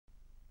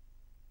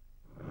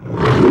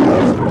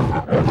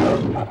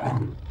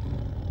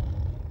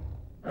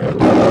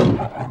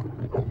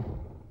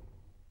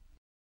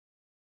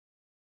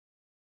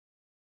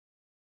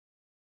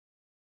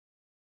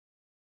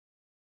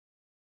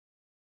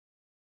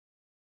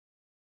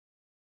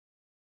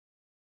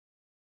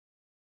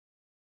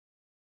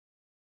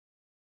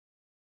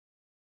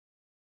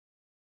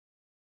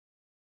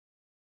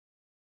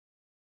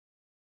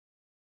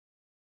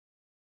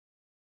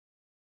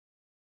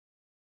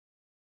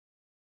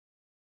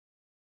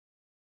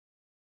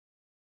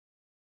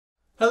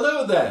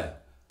Hello there,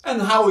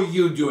 and how are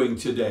you doing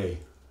today?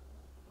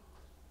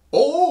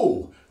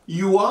 Oh,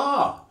 you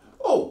are.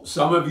 Oh,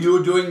 some of you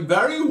are doing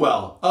very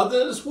well.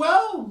 Others,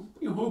 well,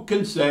 who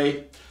can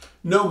say?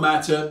 No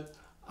matter,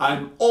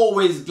 I'm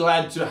always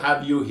glad to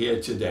have you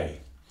here today.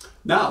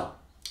 Now,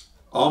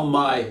 on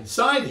my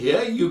side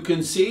here, you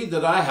can see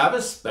that I have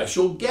a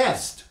special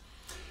guest.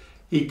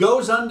 He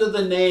goes under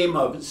the name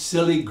of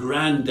Silly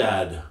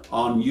Grandad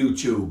on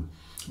YouTube.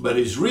 But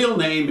his real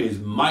name is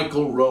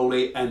Michael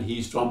Rowley, and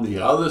he's from the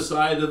other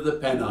side of the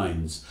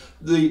Pennines,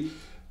 the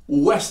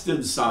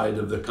western side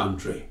of the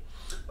country.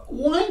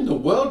 Why in the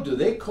world do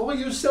they call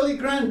you Silly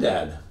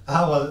Grandad?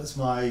 Ah, well, it's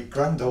my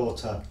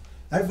granddaughter.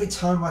 Every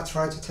time I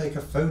tried to take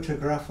a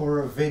photograph or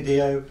a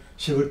video,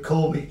 she would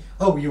call me,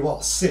 "Oh, you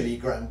are Silly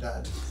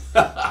Grandad."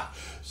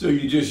 So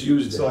you just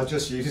used it? So I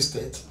just used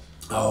it.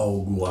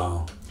 Oh,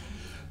 wow.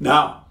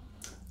 Now,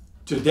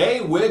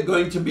 today we're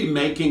going to be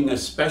making a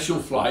special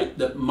flight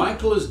that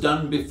Michael has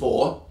done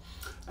before,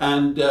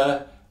 and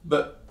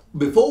but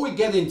before we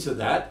get into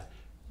that,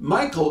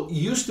 Michael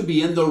used to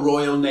be in the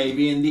Royal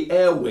Navy, in the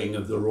air wing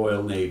of the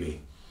Royal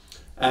Navy,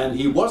 and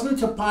he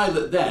wasn't a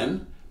pilot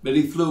then, but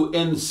he flew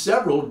in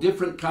several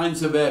different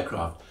kinds of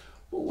aircraft.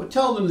 Well,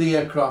 tell them the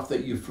aircraft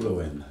that you flew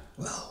in.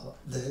 Well,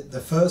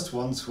 the first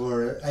ones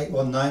were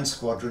 819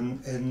 Squadron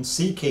in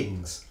Sea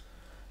Kings,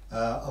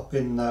 up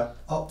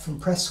from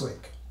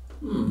Prestwick.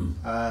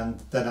 And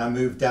then I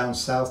moved down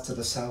south to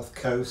the south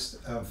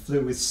coast,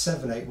 flew with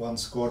 781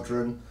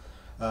 Squadron,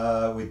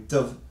 with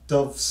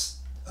doves,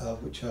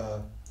 which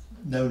are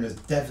known as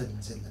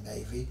Devons in the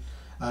Navy,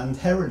 and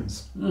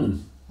herons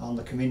on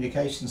the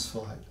communications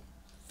flight.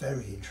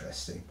 Very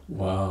interesting.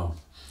 Wow.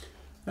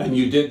 And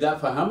you did that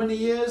for how many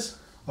years?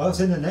 I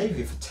was in the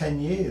Navy for 10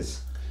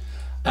 years.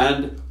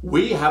 And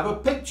we have a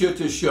picture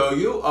to show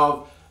you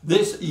of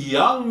this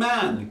young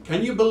man.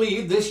 Can you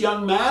believe this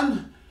young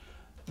man?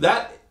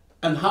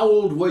 And how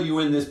old were you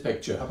in this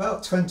picture?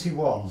 About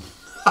 21.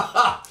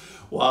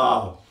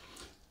 Wow.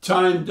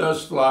 Time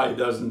does fly,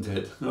 doesn't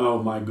it?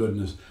 Oh my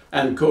goodness.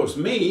 And of course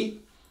me,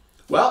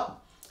 well,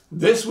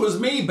 this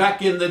was me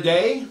back in the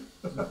day.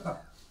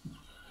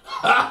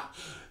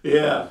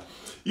 Yeah.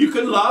 You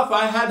can laugh,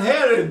 I had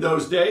hair in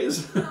those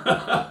days.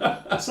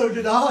 So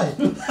did I.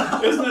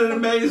 Isn't it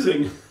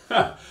amazing?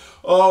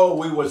 Oh,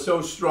 we were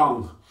so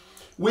strong.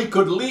 We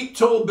could leap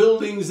tall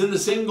buildings in a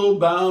single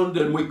bound,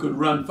 and we could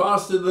run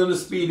faster than a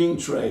speeding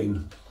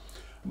train.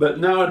 But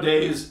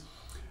nowadays,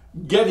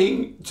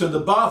 getting to the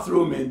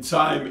bathroom in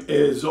time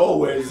is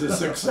always a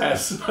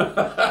success.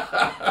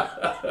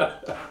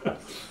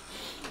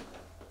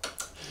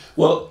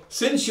 Well,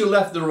 since you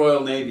left the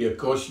Royal Navy, of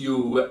course,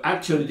 you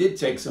actually did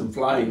take some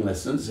flying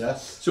lessons.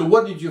 Yes. So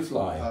what did you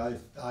fly?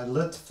 I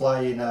learned to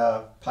fly in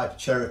a Piper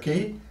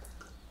Cherokee,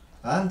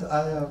 and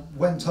I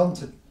went on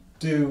to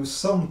do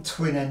some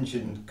twin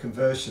engine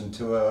conversion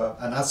to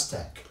an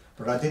Aztec,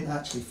 but I didn't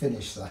actually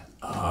finish that.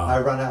 I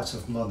ran out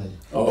of money.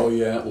 Oh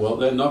yeah, well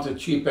they're not a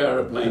cheap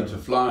aeroplane to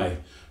fly.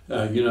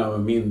 You know, I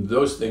mean,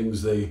 those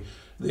things,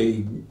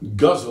 they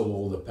guzzle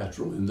all the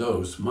petrol in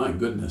those, my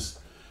goodness.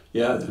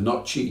 Yeah, they're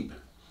not cheap.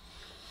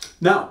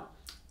 Now,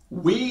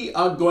 we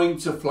are going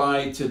to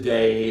fly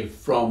today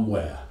from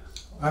where?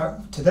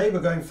 Today we're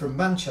going from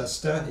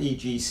Manchester,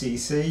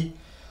 EGCC,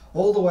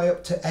 all the way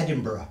up to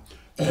Edinburgh.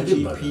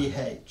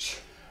 EGPH.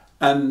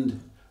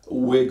 And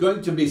we're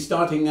going to be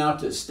starting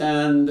out at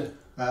stand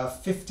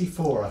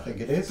 54, I think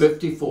it is.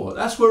 54.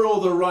 That's where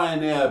all the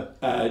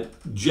Ryanair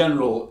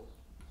general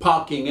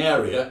parking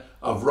area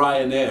of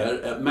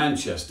Ryanair at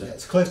Manchester. Yeah,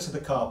 it's close to the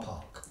car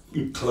park.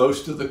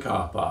 Close to the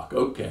car park,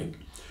 okay.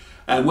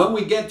 And when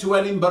we get to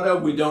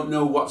Edinburgh, we don't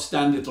know what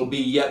stand it'll be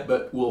yet,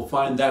 but we'll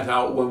find that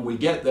out when we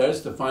get there,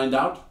 to find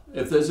out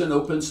if there's an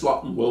open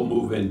slot, and we'll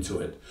move into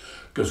it.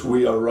 Because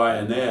we are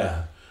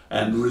Ryanair.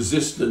 And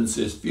resistance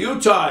is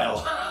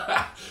futile.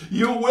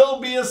 You will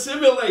be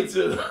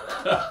assimilated.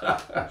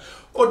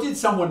 Or did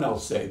someone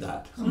else say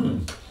that?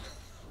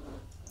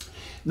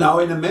 Now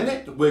in a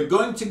minute, we're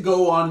going to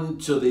go on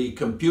to the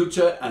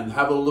computer and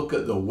have a look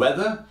at the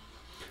weather.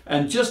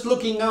 And just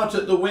looking out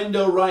at the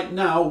window right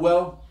now,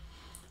 well,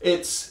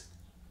 it's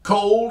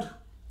cold,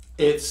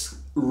 it's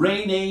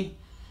rainy,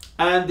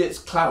 and it's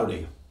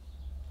cloudy.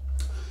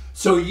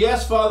 So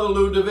yes, Father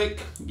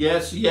Ludovic,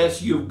 yes,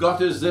 you've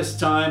got us this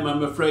time.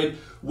 I'm afraid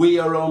we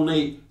are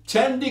only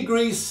 10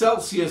 degrees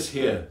Celsius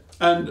here.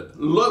 And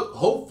look,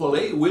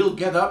 hopefully we'll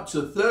get up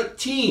to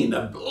 13,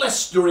 a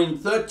blistering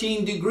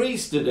 13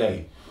 degrees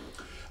today.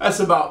 That's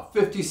about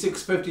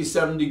 56,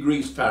 57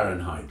 degrees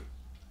Fahrenheit.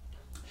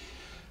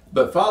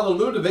 But Father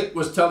Ludovic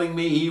was telling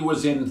me he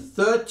was in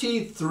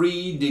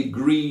 33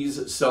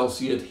 degrees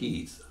Celsius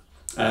heat.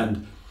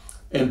 And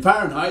in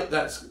Fahrenheit,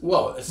 that's,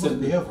 well, it's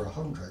must be over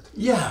 100.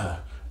 Yeah,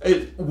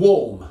 it's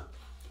warm.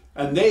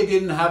 And they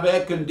didn't have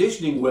air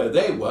conditioning where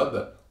they were,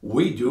 but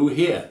we do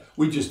here.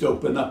 We just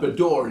open up a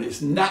door and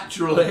it's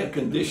natural air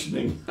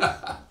conditioning.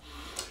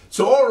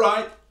 So, all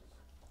right,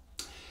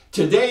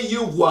 today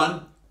you've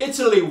won.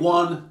 Italy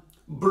won,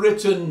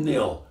 Britain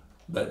nil.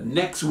 But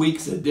next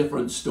week's a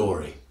different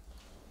story.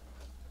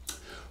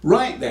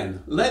 Right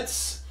then,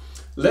 let's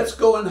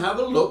go and have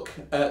a look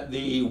at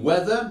the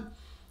weather,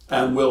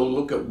 and we'll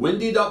look at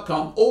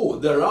windy.com. Oh,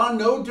 there are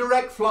no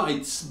direct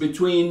flights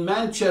between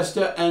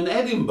Manchester and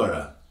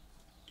Edinburgh.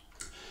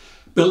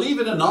 Believe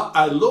it or not,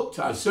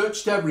 I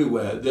searched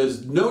everywhere.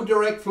 There's no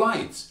direct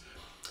flights.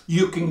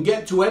 You can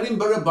get to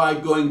Edinburgh by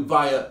going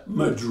via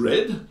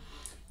Madrid.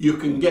 You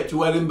can get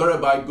to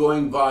Edinburgh by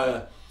going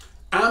via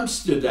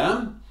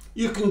Amsterdam.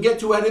 You can get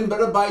to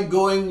Edinburgh by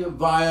going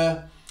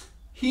via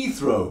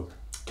Heathrow.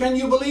 Can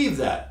you believe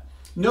that?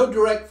 No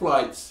direct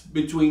flights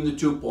between the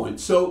 2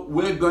 points. So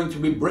we're going to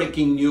be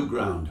breaking new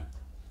ground.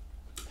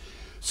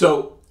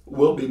 So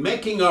we'll be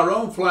making our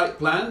own flight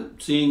plan,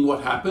 seeing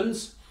what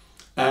happens.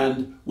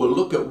 And we'll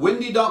look at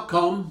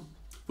windy.com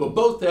for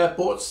both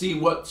airports, see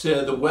what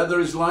the weather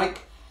is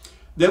like.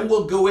 Then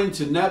we'll go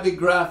into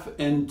Navigraph,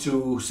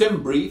 into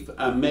SimBrief,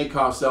 and make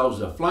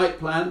ourselves a flight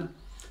plan,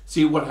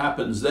 see what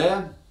happens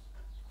there.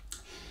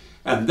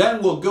 And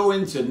then we'll go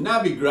into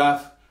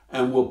Navigraph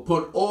and we'll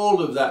put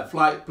all of that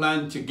flight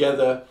plan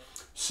together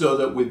so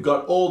that we've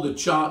got all the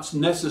charts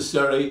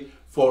necessary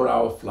for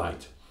our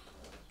flight.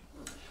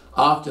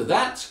 After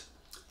that,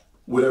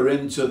 we're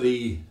into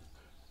the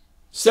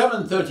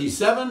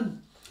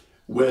 737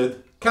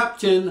 with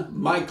Captain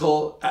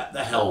Michael at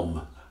the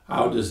helm.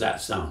 How does that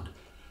sound?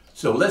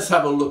 So let's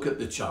have a look at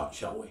the chart,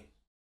 shall we?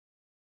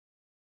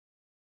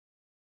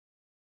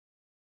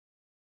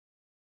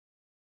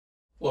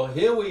 Well,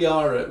 here we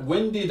are at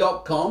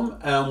windy.com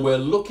and we're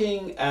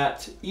looking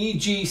at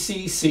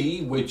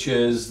EGCC, which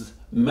is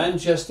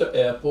Manchester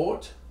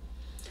Airport.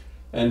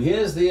 And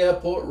here's the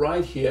airport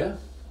right here.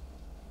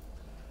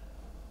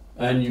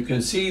 And you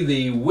can see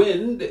the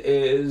wind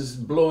is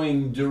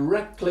blowing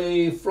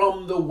directly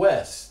from the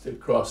west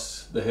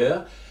across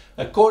here.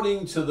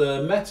 According to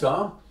the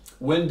METAR,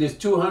 wind is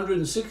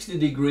 260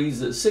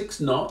 degrees at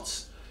 6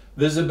 knots.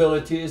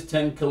 Visibility is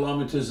 10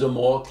 kilometers or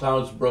more,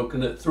 clouds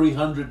broken at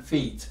 300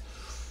 feet.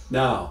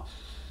 Now,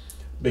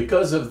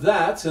 because of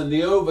that and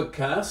the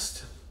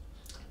overcast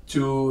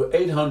to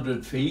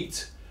 800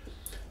 feet,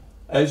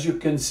 as you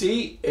can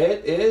see,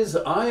 it is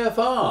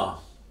IFR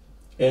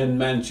in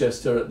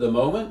Manchester at the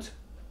moment.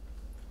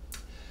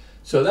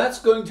 So that's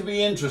going to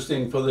be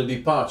interesting for the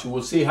departure.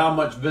 We'll see how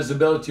much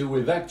visibility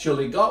we've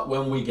actually got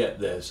when we get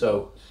there.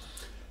 So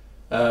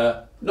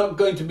not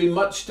going to be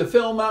much to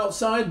film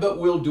outside, but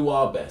we'll do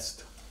our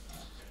best.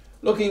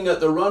 Looking at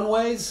the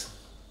runways,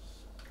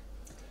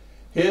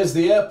 here's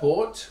the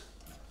airport,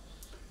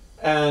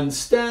 and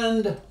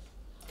stand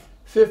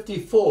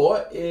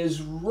 54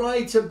 is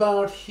right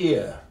about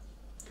here.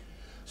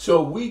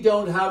 So we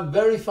don't have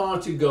very far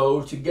to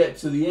go to get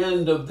to the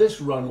end of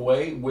this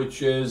runway,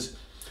 which is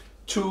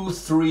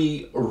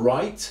 23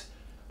 right,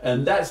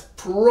 and that's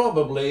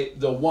probably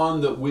the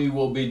one that we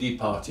will be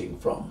departing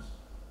from.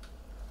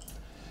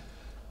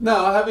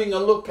 Now, having a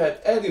look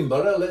at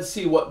Edinburgh, let's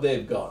see what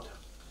they've got.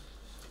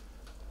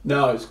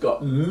 Now, it's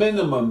got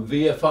minimum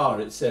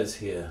VFR, it says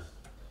here.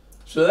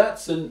 So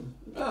that's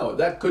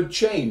that could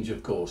change,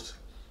 of course.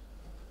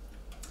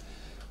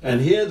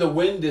 And here the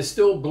wind is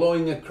still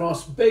blowing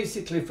across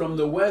basically from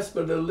the west,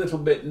 but a little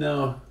bit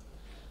now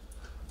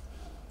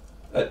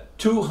at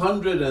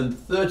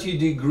 230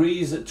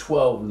 degrees at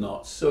 12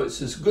 knots. So it's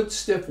this good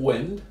stiff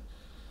wind.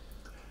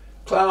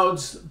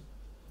 Clouds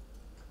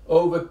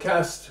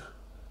overcast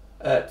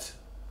at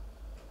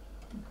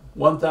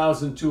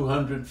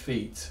 1,200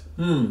 feet.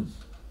 An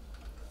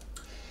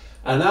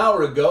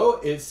hour ago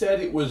it said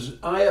it was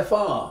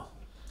IFR,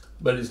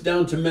 but it's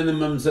down to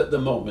minimums at the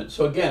moment.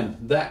 So again,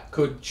 that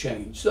could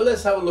change. So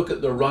let's have a look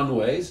at the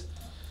runways.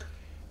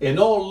 In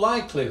all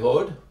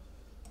likelihood,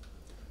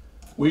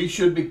 we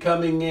should be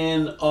coming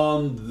in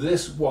on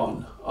this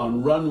one,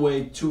 on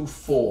runway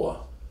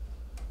 24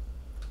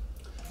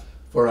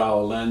 for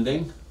our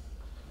landing.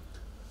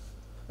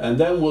 And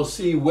then we'll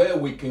see where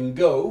we can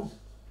go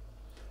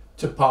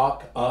to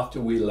park after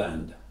we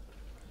land.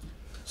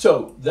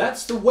 So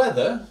that's the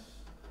weather.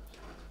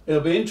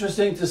 It'll be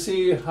interesting to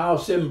see how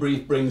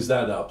SimBrief brings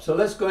that up. So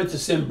let's go into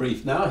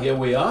SimBrief now. Here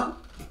we are.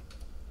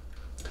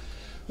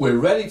 We're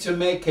ready to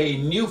make a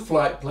new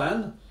flight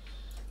plan.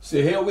 So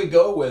here we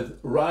go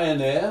with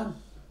Ryanair.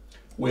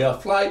 We are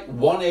flight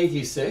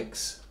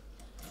 186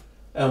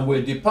 and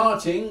we're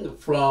departing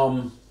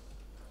from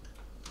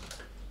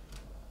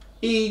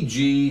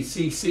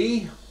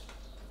EGCC.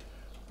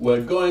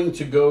 We're going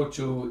to go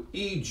to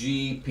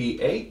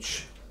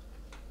EGPH.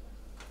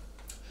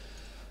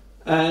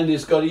 And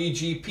it's got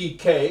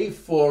EGPK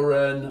for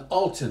an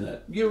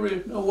alternate.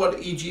 You know what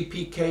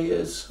EGPK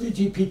is?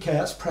 EGPK,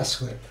 that's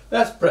Prestwick.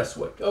 That's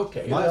Prestwick,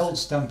 okay. My old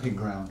stamping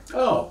ground.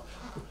 Oh,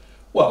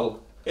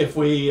 well, if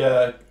we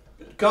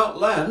can't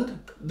land,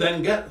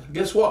 then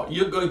guess what?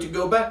 You're going to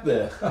go back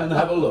there and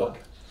have a look.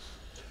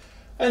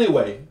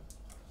 Anyway,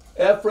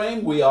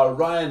 airframe, we are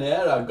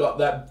Ryanair. I've got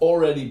that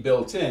already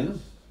built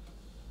in.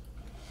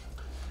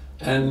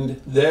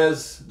 And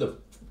there's the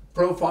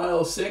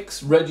Profile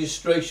 6,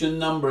 registration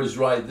number is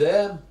right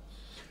there.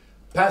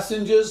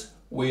 Passengers,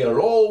 we are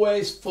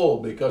always full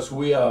because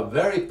we are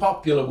very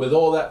popular with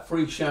all that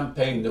free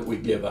champagne that we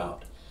give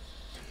out.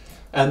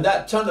 And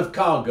that ton of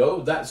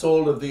cargo, that's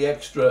all of the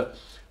extra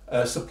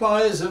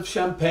supplies of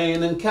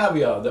champagne and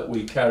caviar that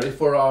we carry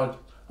for our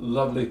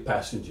lovely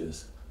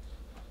passengers.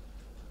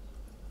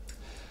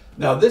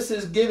 Now this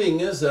is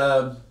giving us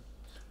a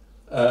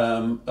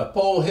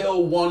Pole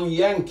Hill 1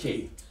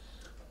 Yankee.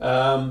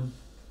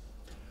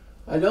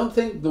 I don't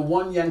think the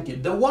 1 Yankee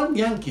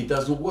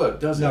doesn't work,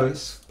 does it? No,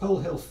 it's Pole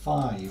Hill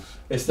 5.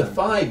 It's the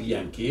 5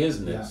 Yankee,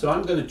 isn't it? Yeah. So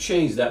I'm going to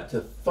change that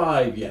to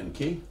 5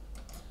 Yankee.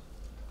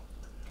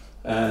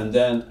 And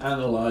then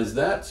analyze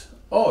that.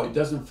 Oh, it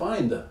doesn't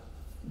find the...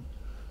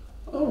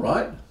 All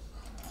right.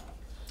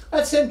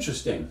 That's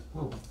interesting.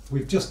 Well,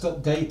 we've just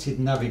updated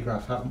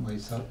Navigraph, haven't we?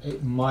 So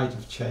it might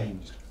have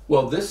changed.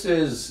 Well, this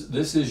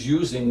is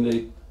using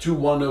the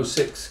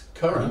 2106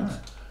 current.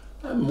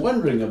 Yeah. I'm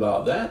wondering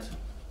about that.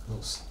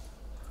 We'll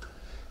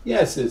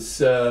Yes,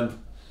 it's.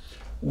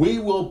 We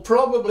will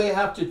probably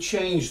have to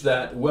change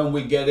that when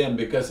we get in,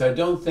 because I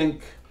don't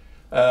think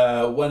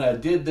when I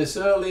did this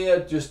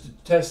earlier just to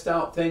test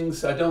out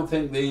things, I don't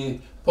think the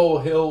Pole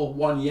Hill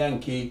 1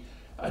 Yankee,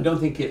 I don't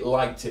think it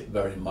liked it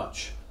very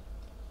much.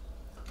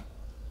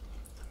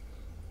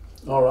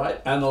 All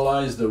right,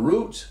 analyze the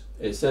route.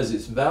 It says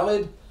it's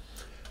valid.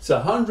 It's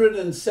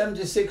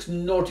 176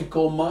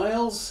 nautical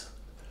miles,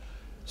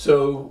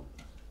 so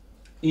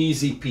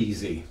easy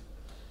peasy.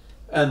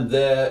 And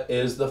there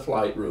is the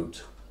flight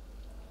route.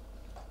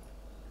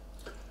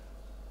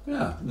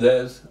 Yeah,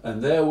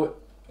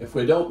 if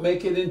we don't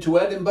make it into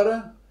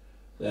Edinburgh,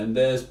 then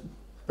there's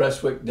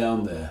Prestwick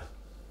down there.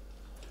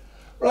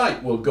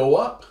 Right, we'll go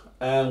up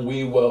and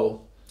we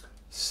will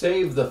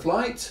save the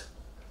flight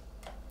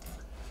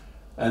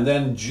and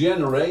then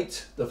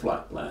generate the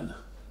flight plan.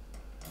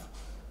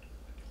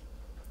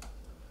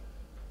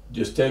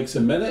 Just takes a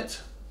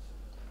minute.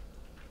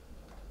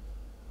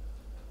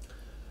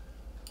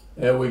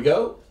 There we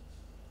go.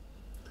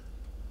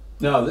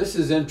 Now this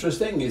is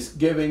interesting. It's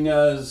giving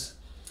us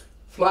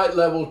flight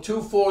level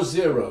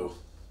 240.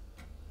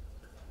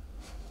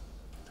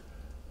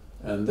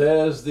 And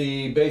there's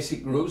the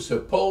basic route. So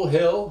Pole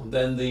Hill,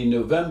 then the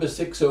November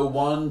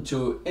 601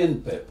 to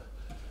INPIP.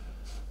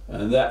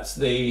 And that's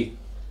the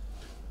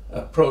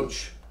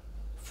approach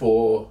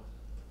for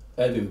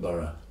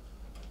Edinburgh.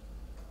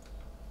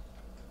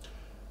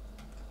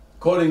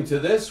 According to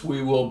this,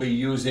 we will be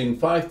using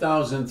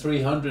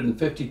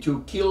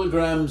 5,352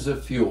 kilograms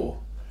of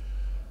fuel.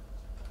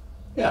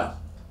 Yeah,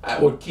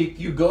 that would keep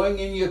you going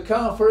in your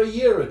car for a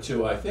year or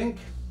two, I think.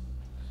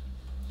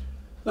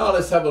 Now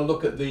let's have a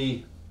look at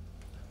the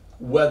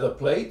weather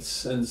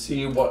plates and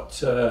see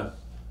what's on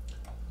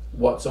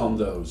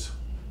those.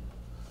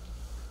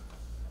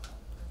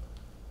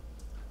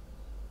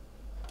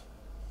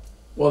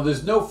 Well,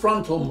 there's no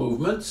frontal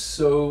movements,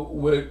 so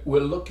we're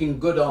looking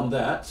good on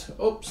that.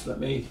 Oops, let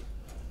me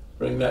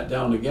bring that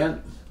down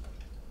again.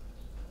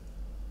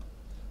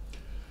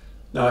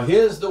 Now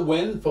here's the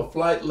wind for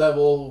flight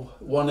level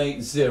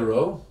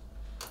 180.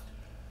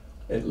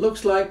 It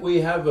looks like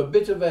we have a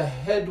bit of a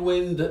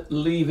headwind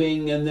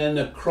leaving and then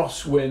a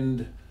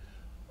crosswind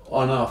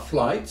on our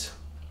flight.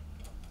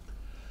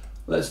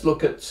 Let's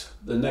look at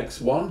the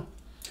next one.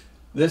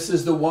 This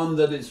is the one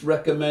that it's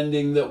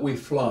recommending that we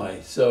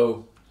fly.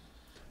 So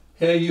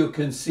here you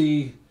can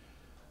see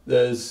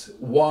there's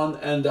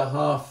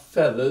 1.5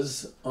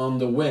 feathers on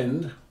the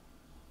wind.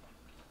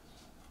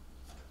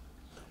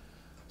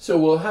 So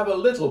we'll have a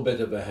little bit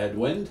of a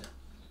headwind.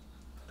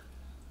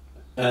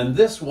 And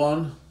this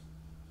one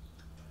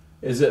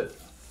is at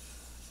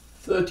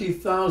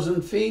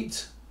 30,000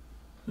 feet.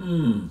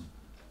 Well,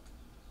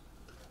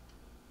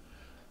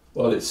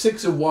 it's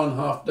 6 of one,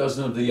 half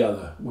dozen of the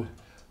other.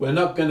 We're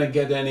not going to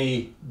get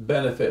any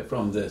benefit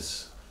from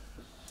this.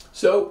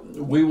 So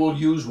we will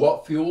use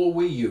what fuel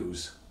we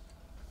use.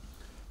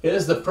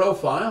 Here's the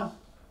profile.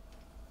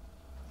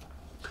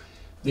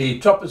 The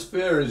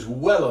troposphere is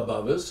well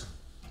above us.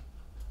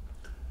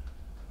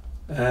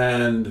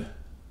 And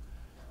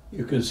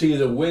you can see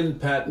the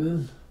wind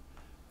pattern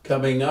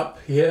coming up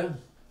here.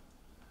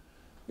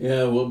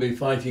 Yeah, we'll be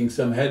fighting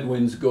some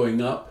headwinds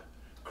going up,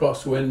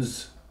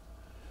 crosswinds.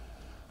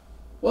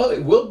 Well,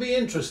 it will be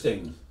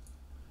interesting.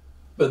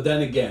 But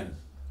then again,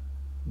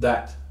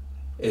 that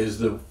is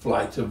the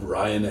flight of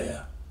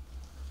Ryanair.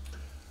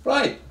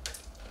 Right,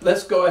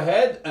 let's go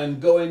ahead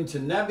and go into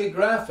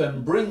Navigraph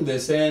and bring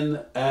this in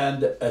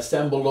and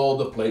assemble all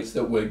the plates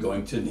that we're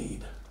going to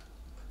need.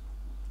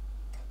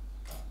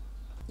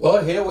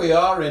 Well, here we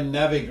are in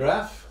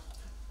Navigraph,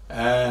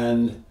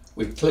 and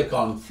we click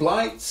on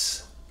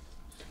flights,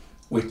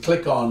 we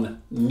click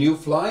on new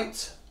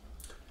flight,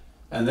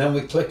 and then we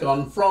click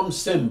on from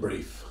sim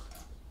brief.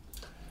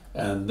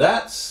 And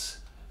that's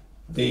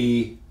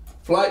the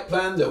flight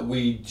plan that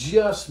we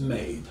just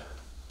made.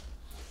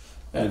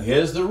 And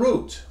here's the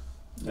route.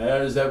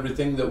 There's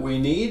everything that we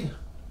need.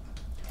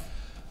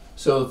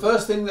 So the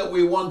first thing that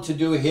we want to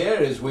do here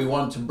is we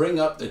want to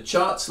bring up the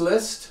charts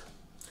list.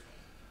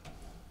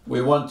 We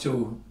want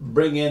to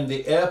bring in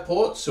the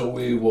airport, so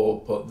we will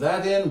put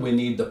that in. We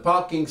need the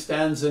parking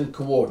stands and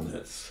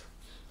coordinates.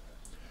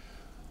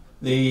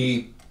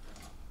 The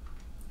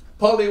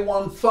Poly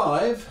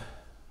 15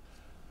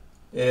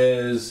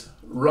 is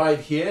right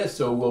here,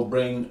 so we'll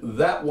bring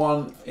that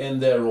one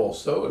in there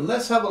also. And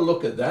let's have a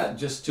look at that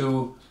just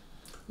to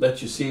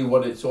let you see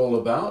what it's all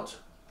about.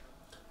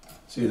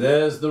 See,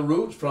 there's the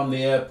route from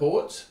the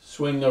airport,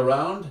 swing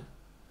around.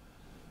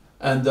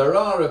 And there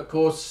are, of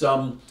course,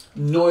 some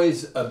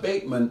noise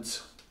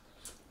abatement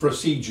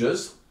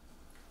procedures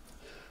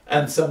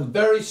and some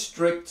very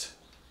strict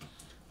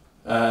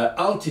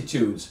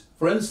altitudes.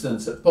 For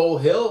instance, at Pole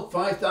Hill,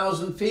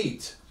 5,000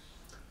 feet.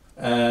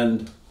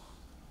 And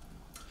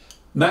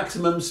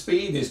maximum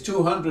speed is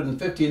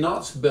 250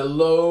 knots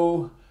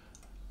below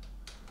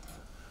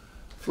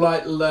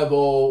flight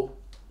level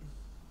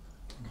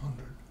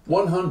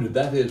 100.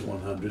 That is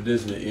 100,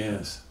 isn't it?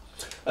 Yes.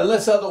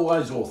 Unless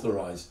otherwise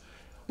authorized.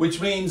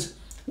 Which means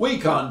we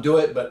can't do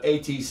it, but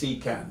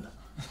ATC can.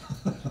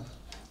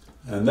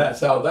 And that's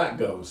how that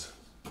goes.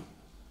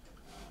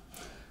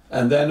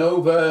 And then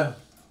over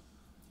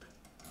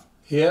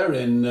here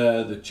in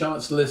the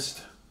charts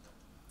list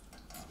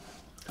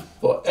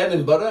for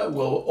Edinburgh,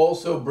 we'll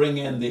also bring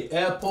in the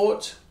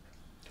airport.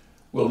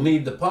 We'll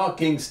need the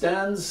parking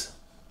stands.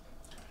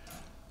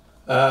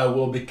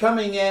 We'll be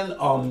coming in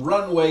on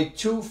runway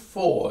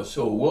 24,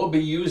 so we'll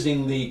be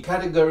using the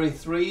category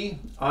 3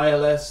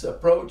 ILS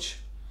approach.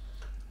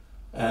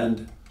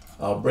 And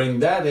I'll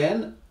bring that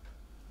in,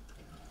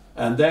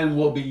 and then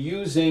we'll be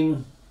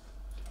using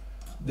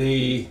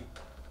the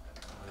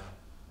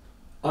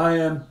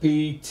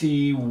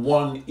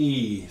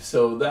IMPT-1E,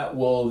 so that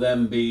will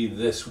then be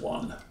this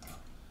one.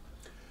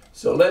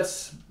 So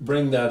let's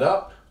bring that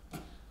up.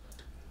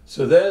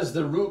 So there's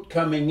the route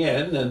coming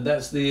in, and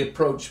that's the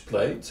approach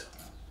plate.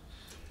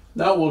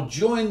 Now we'll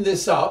join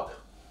this up,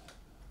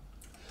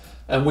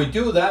 and we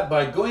do that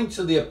by going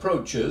to the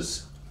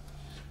approaches.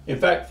 In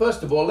fact,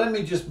 first of all, let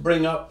me just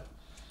bring up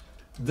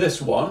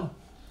this one,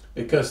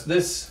 because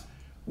this,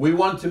 we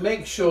want to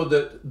make sure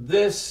that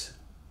this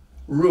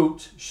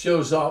route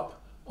shows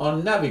up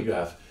on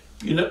Navigraph.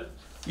 You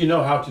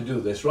know how to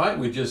do this, right?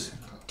 We just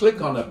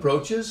click on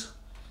approaches,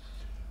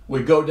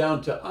 we go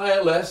down to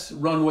ILS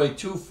runway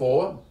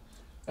 24,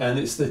 and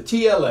it's the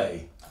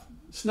TLA.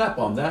 Snap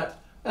on that,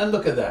 and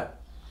look at that.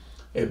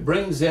 It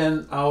brings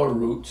in our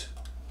route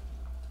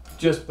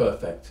just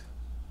perfect.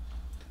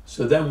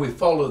 So then we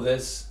follow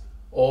this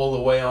all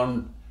the way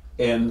on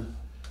in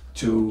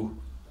to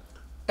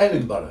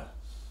Edinburgh.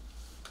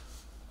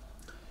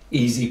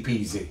 Easy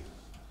peasy.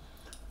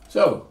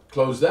 So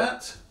close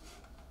that,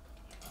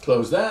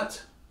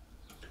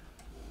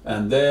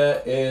 and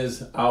there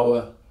is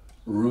our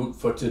route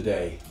for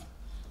today.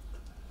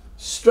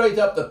 Straight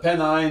up the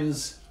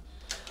Pennines,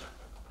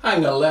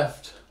 hang a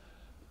left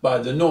by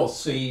the North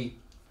Sea,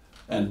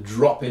 and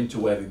drop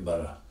into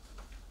Edinburgh.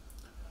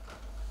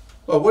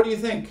 Well, what do you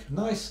think?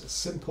 Nice,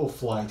 simple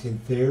flight in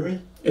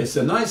theory. It's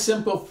a nice,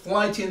 simple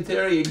flight in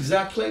theory,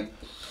 exactly.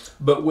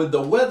 But with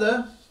the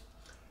weather,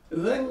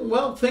 then,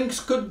 well,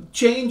 things could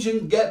change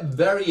and get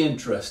very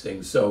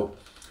interesting. So,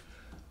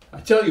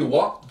 I tell you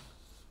what,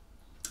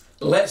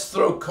 let's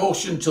throw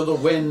caution to the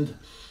wind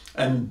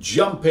and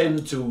jump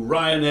into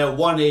Ryanair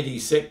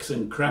 186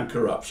 and crank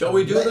her up. Shall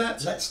we do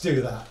that? Let's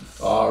do that.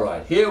 All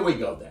right, here we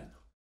go then.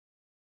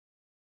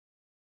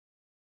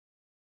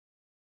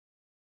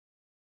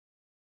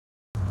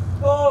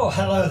 Oh,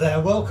 hello there,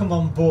 welcome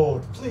on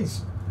board.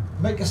 Please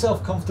make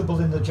yourself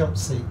comfortable in the jump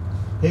seat.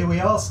 Here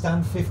we are,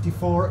 stand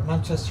 54 at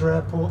Manchester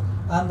Airport,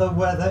 and the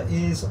weather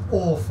is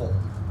awful.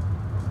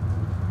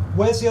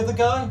 Where's the other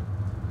guy?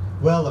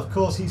 Well, of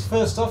course, he's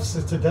first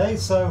officer today,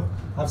 so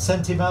I've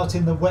sent him out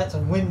in the wet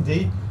and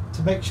windy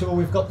to make sure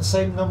we've got the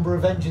same number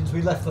of engines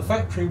we left the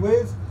factory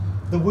with.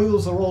 The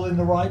wheels are all in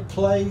the right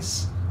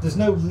place, there's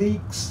no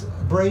leaks,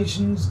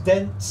 abrasions,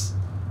 dents,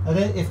 and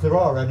if there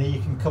are any,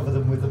 you can cover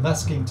them with the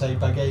masking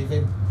tape I gave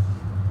him.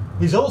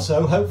 He's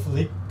also,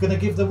 hopefully, going to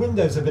give the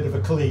windows a bit of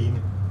a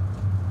clean.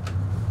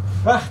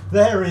 Ah,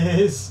 there he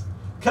is.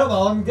 Come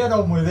on, get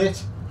on with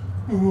it.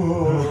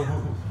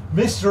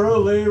 Mr.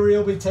 O'Leary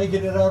will be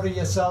taking it out of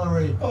your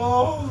salary.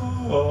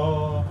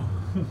 Oh.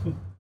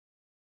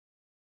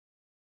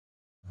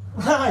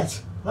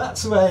 Right,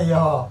 that's where you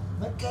are.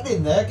 Now get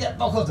in there, get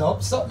buckled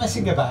up, stop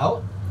messing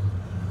about.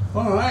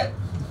 All right.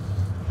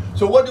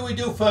 So what do we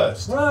do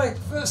first? Right,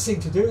 first thing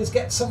to do is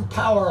get some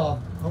power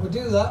on. And we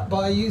do that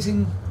by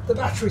using the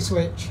battery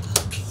switch.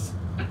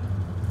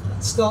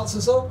 starts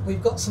us up.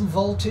 We've got some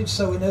voltage,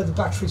 so we know the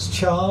battery's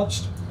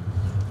charged.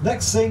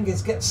 Next thing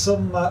is get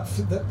some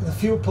the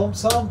fuel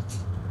pumps on,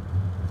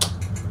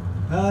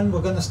 and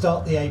we're going to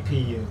start the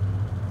APU.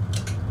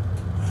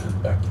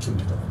 And back to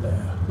middle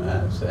there.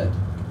 That's it.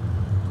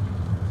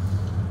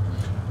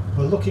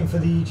 We're looking for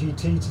the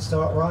EGT to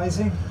start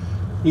rising.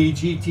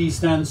 EGT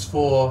stands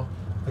for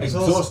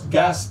exhaust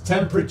gas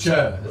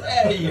temperature.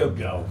 There you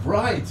go.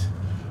 Right.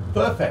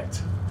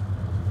 Perfect.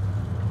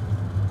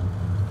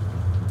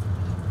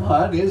 Well,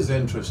 that is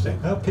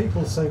interesting. Now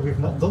people say we've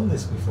not done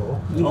this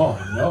before. No,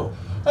 no.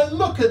 And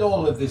look at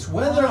all of this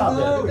weather out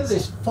there. Look at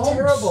this fog.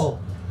 Terrible.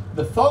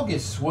 The fog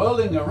is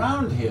swirling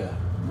around here.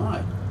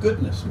 My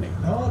goodness me.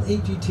 Oh, the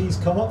EGT's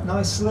come up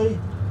nicely.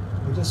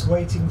 We're just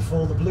waiting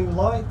for the blue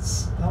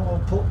lights, and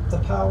we'll put the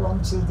power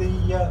onto the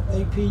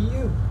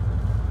APU.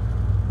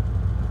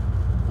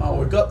 Oh,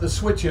 we've got the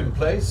switch in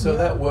place, so yeah,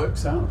 that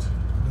works out.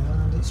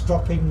 And it's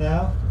dropping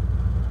now.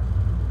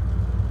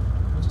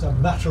 Just a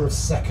matter of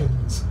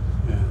seconds.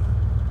 Yeah.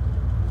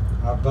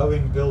 Our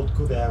Boeing build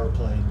good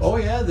aeroplanes. Oh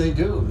yeah, they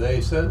do.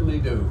 They certainly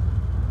do.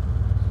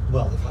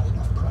 Well, they've had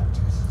enough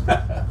practice.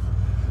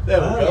 There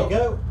we you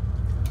go.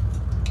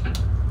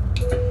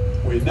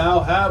 We now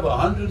have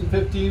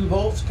 115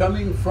 volts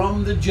coming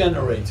from the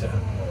generator.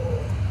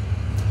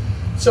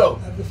 So,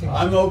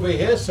 I'm over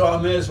here, so I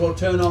may as well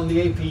turn on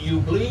the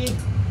APU bleed,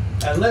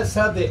 and let's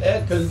have the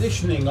air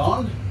conditioning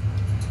on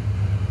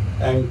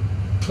and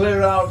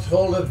clear out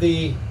all of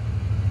the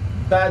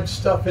bad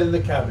stuff in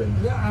the cabin.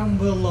 Yeah, and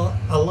we'll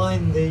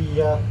align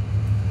the...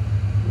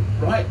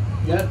 Right,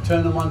 yeah,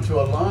 turn them onto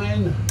a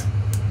line.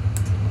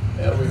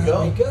 There we go.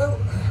 There we go.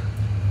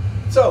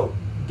 So,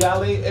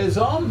 galley is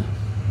on.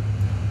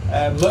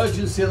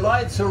 Emergency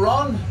lights are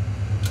on.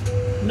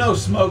 No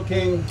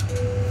smoking.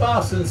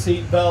 Fasten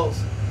seat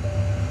belts.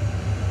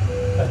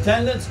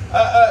 Attendants.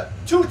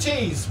 2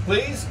 teas,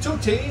 please. 2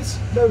 teas.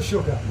 No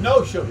sugar.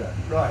 No sugar.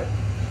 Right.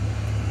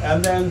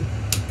 And then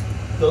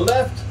the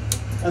left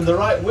and the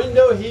right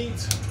window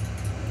heat.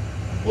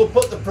 We'll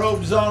put the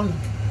probes on.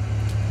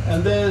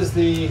 And there's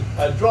the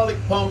hydraulic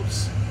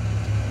pumps.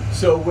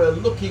 So we're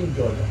looking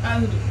good.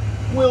 And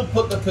we'll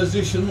put the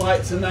position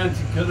lights and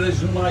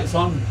anti-collision lights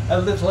on a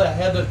little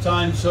ahead of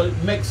time, so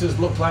it makes us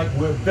look like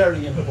we're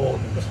very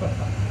important.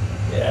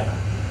 Yeah.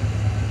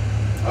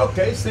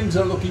 Okay, so things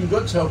are looking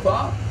good so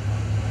far.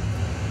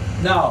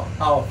 Now,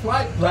 our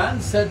flight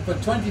plan said for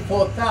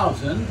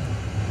 24,000,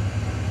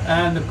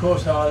 and of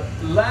course our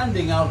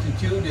landing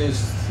altitude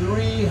is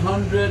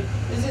 300,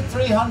 is it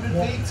 300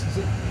 feet? Is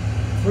it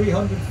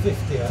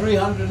 350?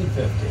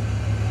 350.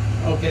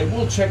 Okay,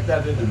 we'll check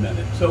that in a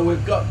minute. So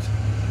we've got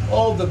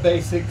all the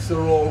basics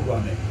are all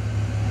running.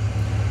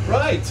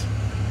 Right.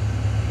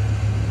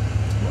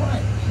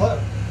 Right. Well,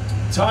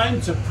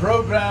 time to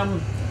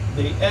program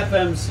the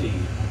FMC.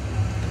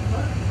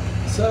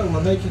 So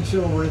we're making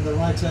sure we're in the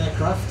right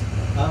aircraft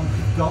and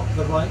we've got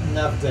the right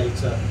nav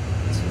data.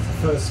 That's what the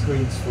first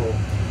screen's for.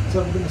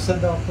 So we're going to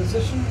send our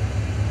position.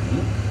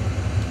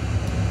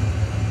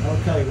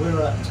 Okay,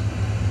 we're at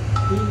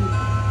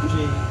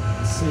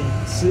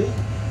EGCC.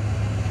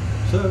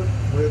 So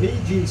we're at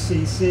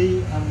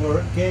EGCC and we're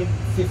at gate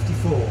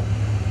 54.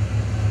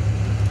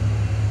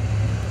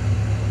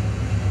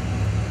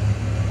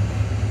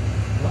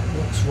 That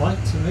looks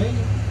right to me.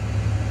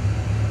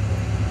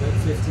 Gate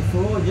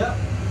 54, yep.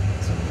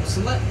 So we'll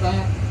select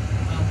that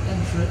and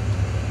enter it.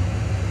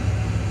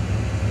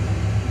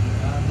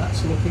 And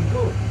that's looking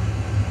good.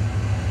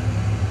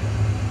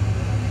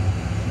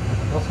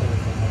 Got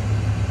everything on.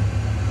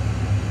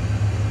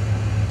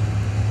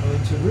 Go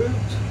into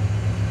route.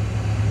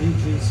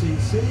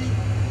 EGCC,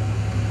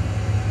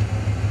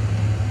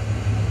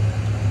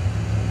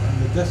 and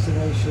the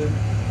destination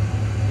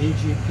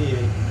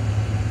EGPH.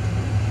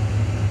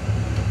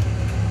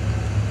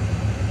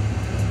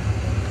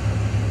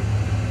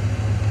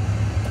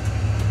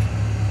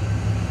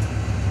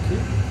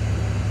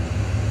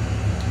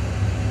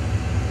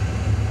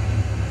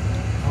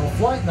 Our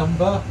flight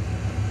number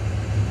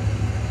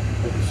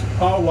is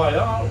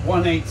RYR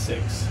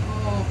 186.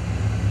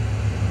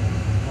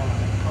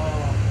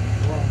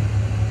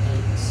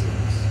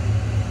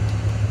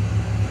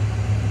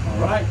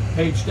 Right,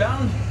 page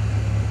down.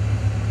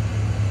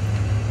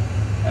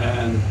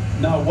 And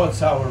now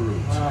what's our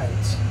route?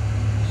 Right.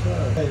 So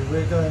okay,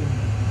 we're going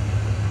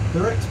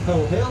direct to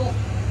Pole Hill,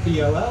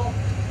 POL.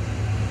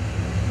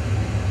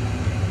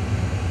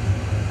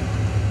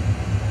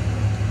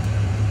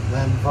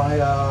 Then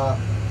via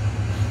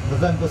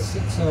November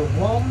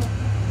 601.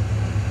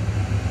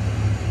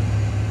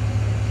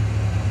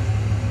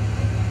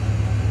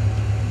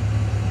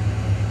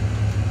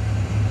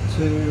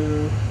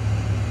 To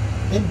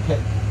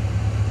Inpip.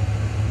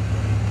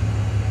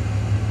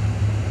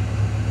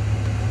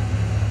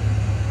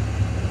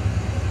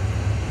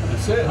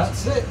 That's it.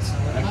 That's it.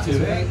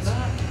 Activate.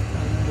 That,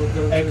 and we'll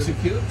go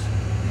execute.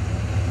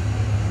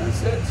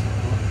 That's it.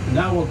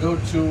 Now we'll go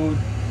to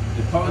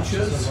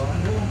departures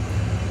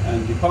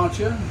and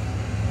departure.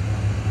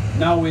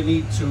 Now we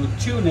need to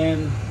tune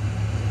in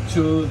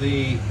to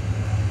the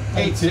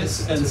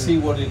ATIS and see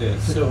what it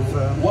is. So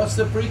what's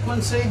the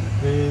frequency?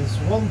 Is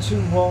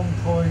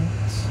 121.975.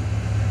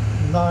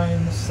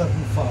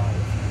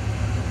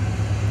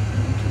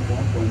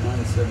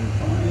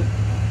 121.975.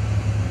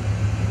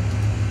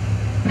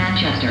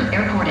 Manchester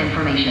Airport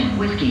information.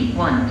 Whiskey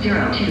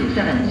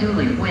 1027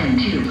 Zulu.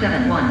 Wind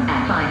 271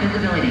 at 5.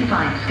 Visibility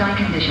 5. Sky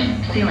condition.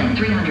 Ceiling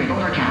 300.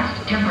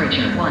 Overcast.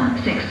 Temperature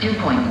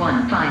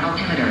 162.15.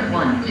 Altimeter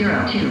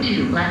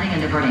 1022. Landing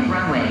and departing.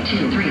 Runway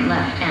 23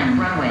 left and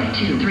runway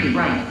 23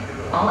 right.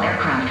 All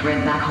aircraft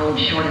red back hold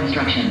short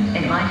instructions.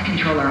 Advise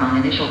controller on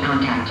initial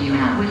contact. You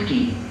have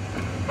whiskey.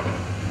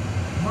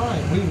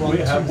 Right, we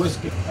have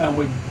whiskey. And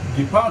we're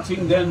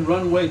departing then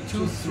runway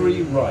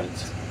 23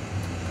 right.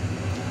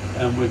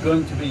 And we're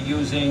going to be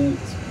using,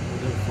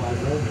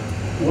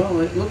 well,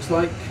 it looks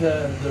like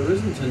there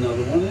isn't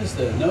another one, is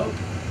there? No?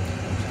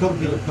 It's got to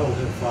be the Pearl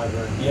Hill 5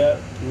 road. Yeah,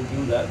 we'll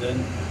do that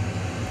then.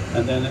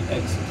 And then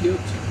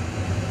execute.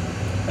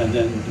 And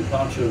then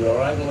departure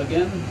arrival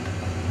again.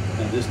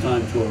 And this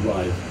time to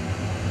arrive.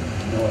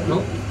 No,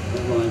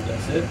 arrive,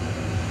 that's it.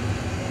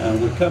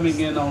 And we're coming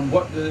in on,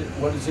 what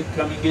is it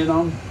coming in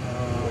on?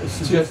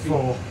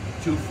 24.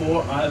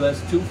 24, ILS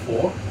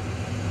 24.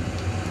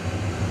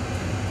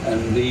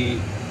 And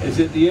is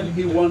it the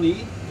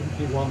MP1E?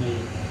 MP1E.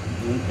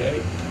 Okay.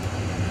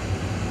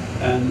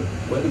 And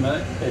wait a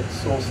minute,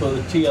 it's also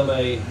the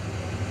TLA.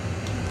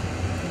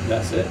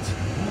 That's it.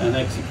 And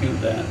execute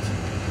that.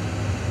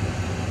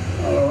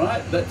 All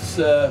right, let's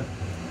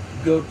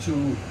go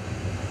to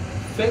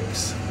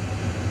fix.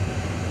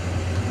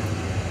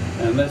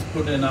 And let's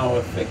put in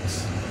our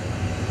fix.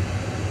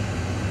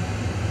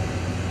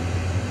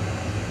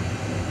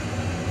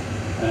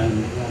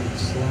 And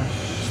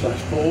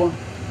 /4.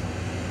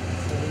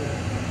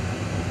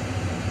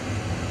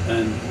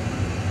 And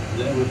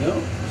there we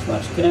go,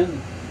 /10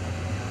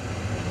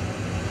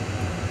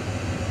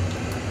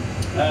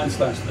 and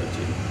 /13.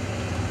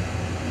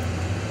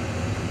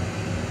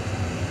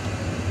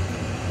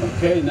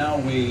 Okay, now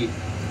we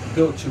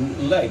go to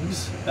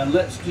legs, and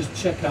let's just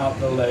check out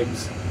the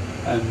legs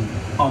and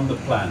on the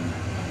plan.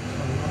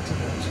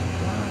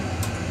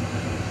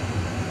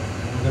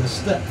 I'm going to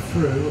step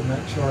through and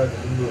make sure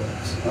everything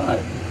works.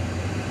 Right.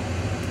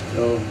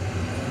 So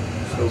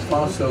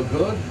far so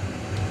good.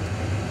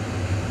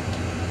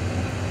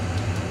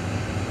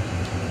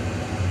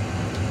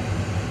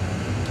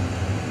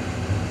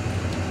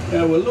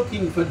 Yeah, we're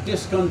looking for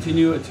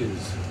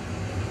discontinuities.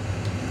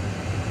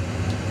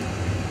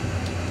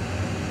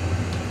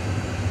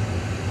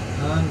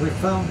 And we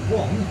found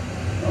one.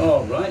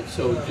 All right,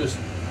 so just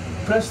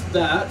press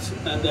that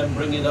and then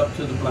bring it up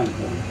to the blank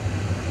one.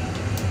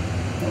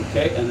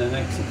 Okay, and then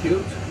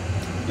execute.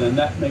 Then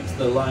that makes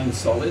the line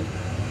solid.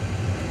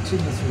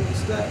 Continue through the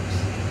steps.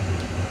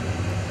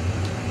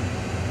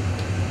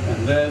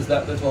 And there's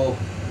that little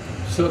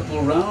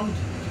circle round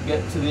to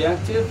get to the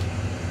active.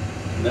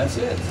 And that's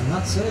it. And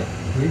that's it.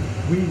 We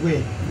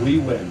win. We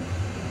win.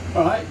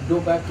 All right,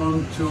 go back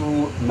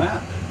onto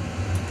map.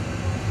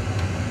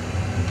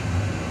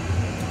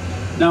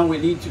 Now we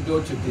need to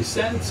go to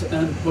descent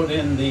and put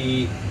in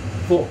the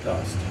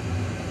forecast.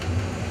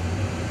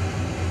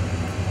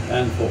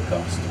 And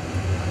forecast.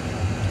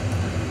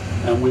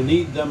 And we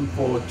need them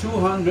for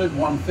 200,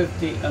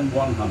 150, and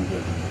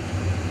 100.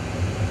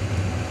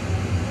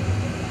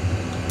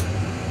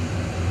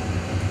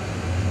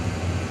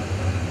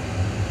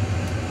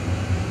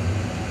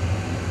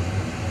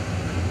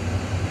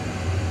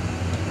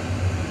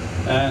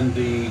 And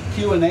the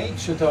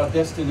QNH at our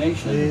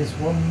destination is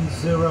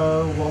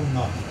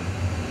 1019.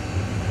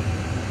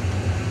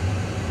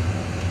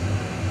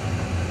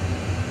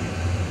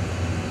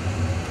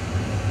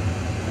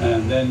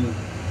 And then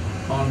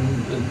on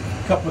a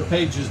couple of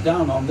pages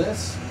down on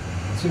this,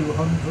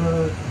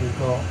 200, we've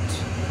got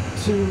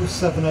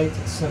 278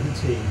 at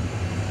 17.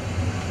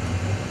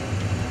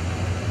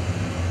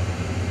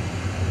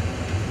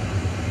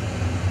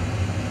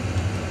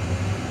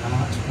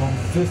 At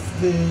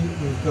 150,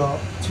 we've got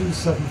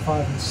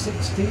 275 and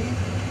 60.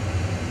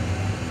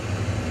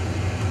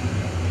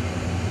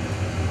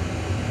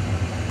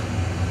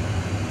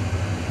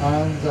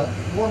 And at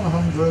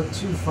 100,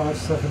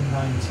 257,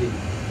 90.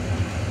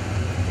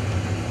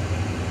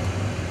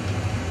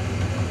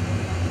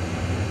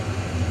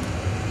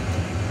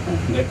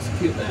 And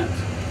execute that.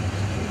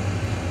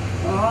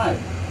 All right,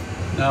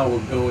 now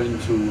we'll go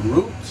into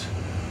route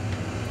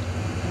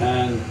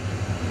and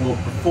we'll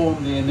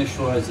perform the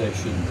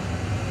initialization.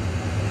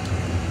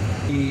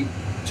 The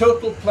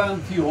total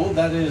planned fuel,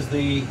 that is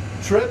the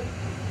trip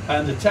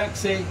and the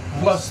taxi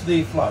plus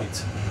the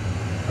flight.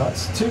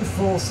 That's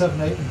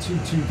 2478 and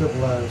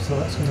 2200, so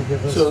that's going to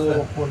give us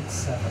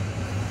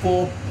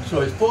 4.7.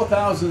 So it's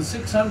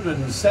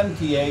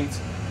 4,678.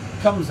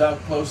 Comes out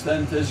close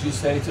then, as you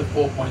say, to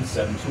 4.7.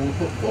 So we'll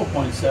put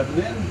 4.7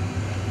 in.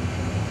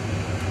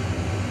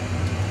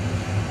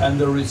 And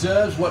the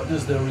reserves, what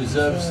does the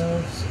reserves?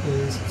 Reserves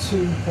is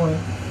 2.5.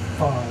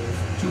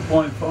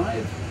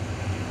 2.5.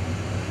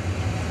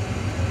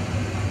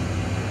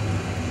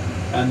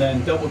 And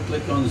then double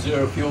click on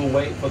zero fuel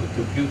weight for the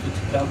computer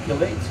to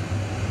calculate.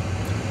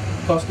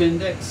 Cost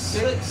index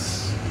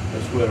 6,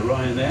 that's where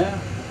Ryanair.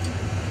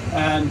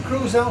 And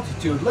cruise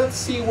altitude, let's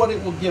see what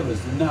it will give us.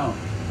 Now,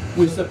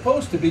 we're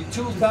supposed to be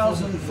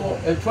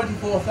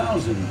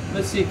 24,000.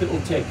 Let's see if it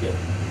will take it.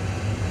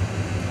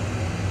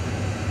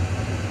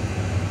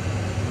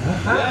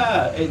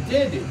 Yeah, it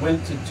did. It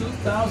went to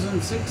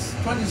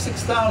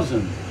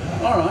 26,000.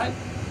 All right.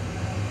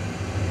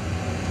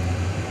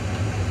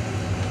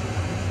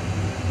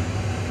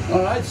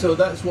 All right, so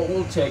that's what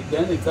we'll take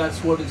then, if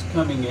that's what is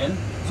coming in.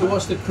 So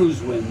what's the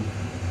cruise wind?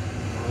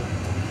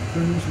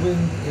 Cruise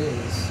wind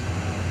is...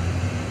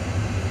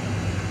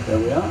 There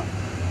we are.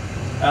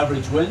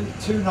 Average wind?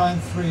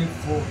 293 at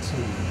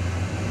 14.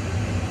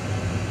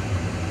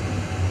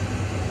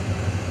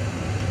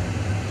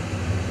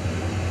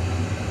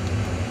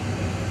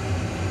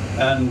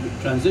 And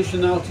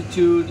transition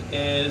altitude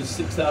is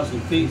 6,000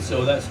 feet,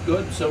 so that's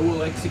good. So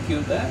we'll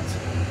execute that.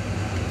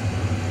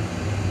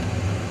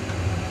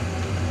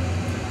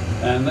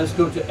 And let's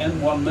go to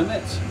N1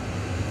 limit.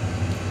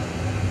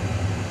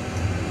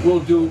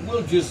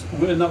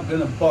 We're not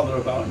going to bother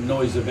about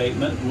noise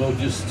abatement. We'll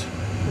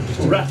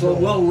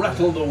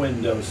rattle the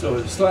window. So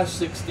it's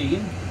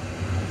 /16.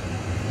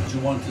 You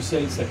want to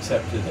say it's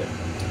accepted it.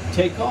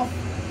 Takeoff.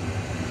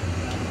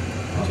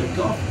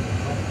 Takeoff.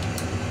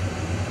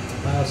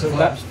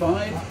 Flaps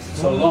 5.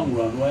 So long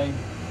runway.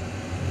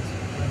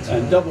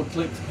 And double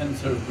click to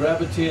enter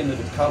gravity and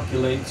it'll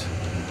calculate.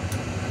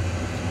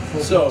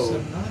 So,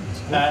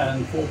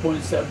 and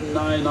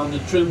 4.79 on the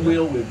trim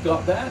wheel, we've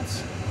got that.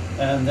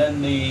 And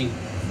then the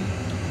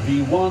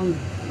V1,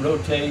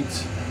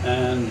 rotate,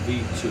 and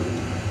V2.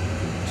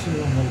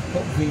 And we'll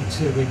put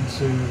V2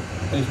 into...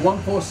 Is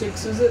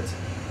 146, is it?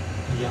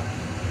 Yeah.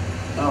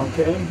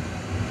 Okay.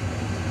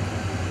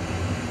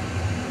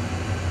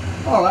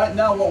 All right,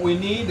 now what we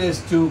need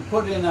is to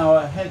put in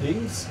our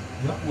headings.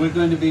 Yep. We're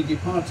going to be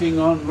departing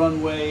on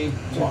runway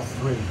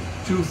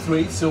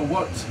 23. So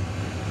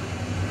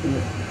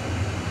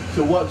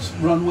what's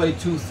runway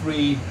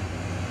 23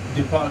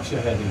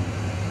 departure heading?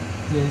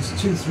 Is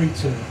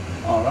 232.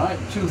 All right,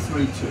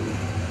 232.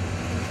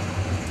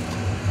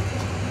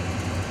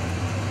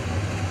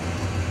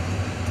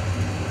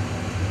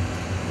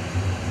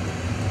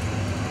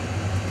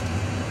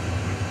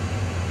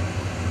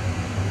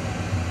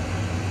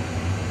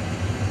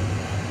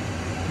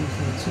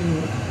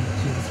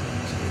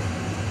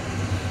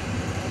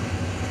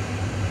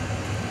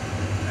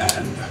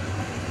 And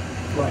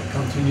flight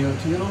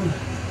continuity on.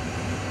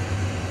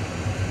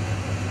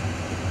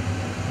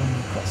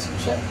 Crossing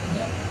check.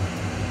 Yeah.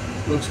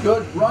 Looks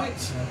good,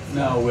 right?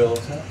 Now we'll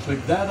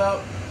click that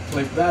up,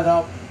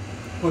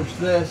 push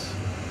this,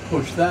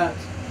 push that.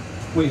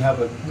 We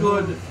have a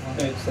good,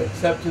 it's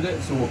accepted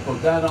it, so we'll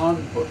put that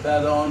on, put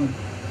that on,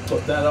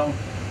 put that on.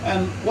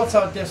 And what's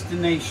our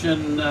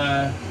destination,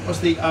 what's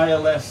the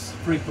ILS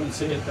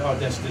frequency at our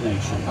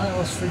destination?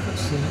 ILS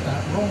frequency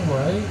at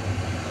runway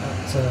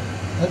at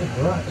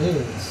Edinburgh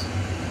is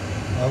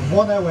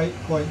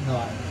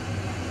 108.9.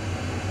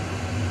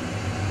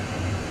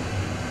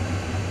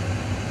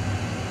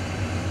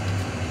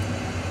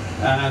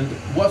 And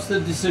what's the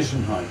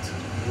decision height?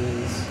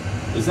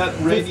 Is that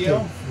radio?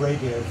 50.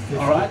 Radio 50.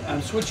 All right,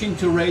 I'm switching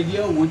to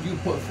radio. Would you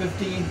put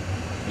 50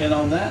 in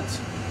on that?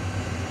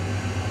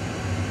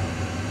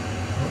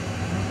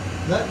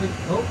 There we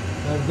go.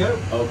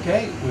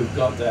 Okay, we've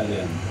got that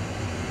in.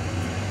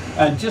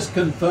 And just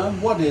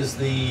confirm, what is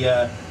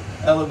the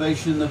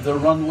elevation of the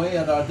runway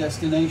at our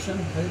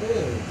destination? It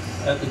is.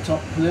 At the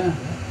top there?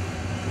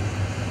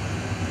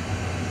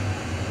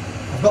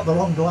 I've got the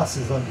wrong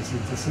glasses on, you see,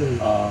 to see.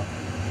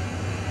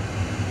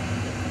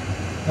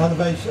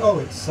 Elevation,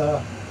 it's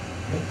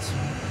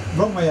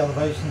runway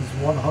elevation's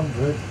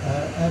 100,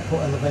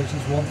 airport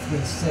elevation's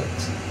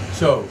 136.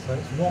 So it's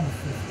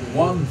 150.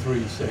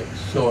 136.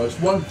 So it's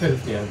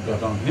 150 I've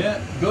got on here.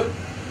 Good.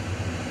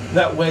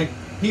 That way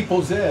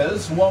people's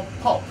ears won't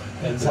pop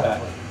in the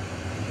back.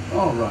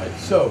 All right.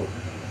 So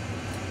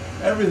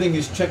everything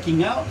is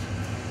checking out.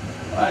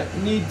 Right.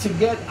 Need to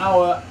get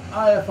our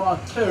IFR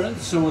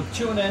clearance. So we'll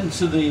tune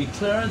into the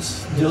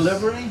clearance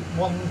delivery.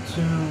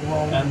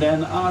 121. And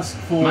then ask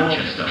for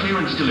Manchester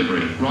clearance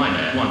delivery.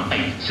 Ryanair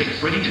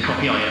 186 ready to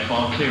copy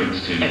IFR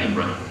clearance to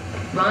Edinburgh.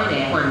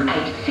 Ryanair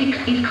 186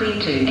 is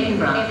cleared to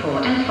Edinburgh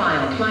Airport as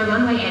filed. Fly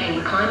runway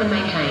heading, climb and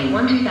maintain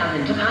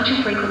 12000.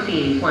 Departure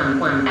frequency is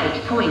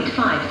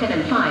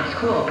 118.575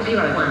 squawk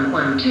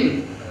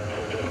 0112.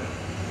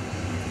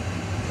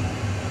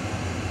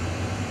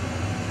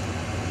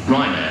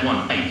 Ryanair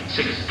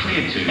 186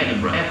 cleared to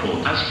Edinburgh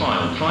Airport as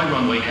filed. Fly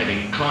runway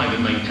heading, climb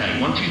and maintain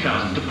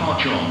 12000.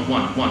 Departure on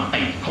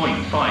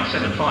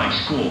 118.575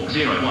 squawk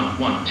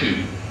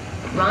 0112.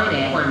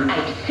 Ryanair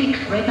 186,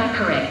 read back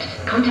correct.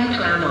 Contact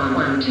ground on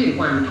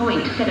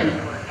 121.7.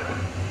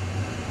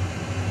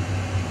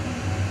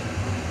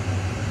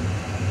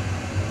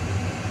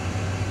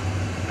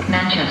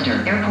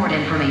 Manchester, airport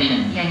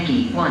information,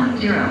 Yankee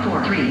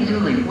 1043,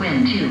 Zulu,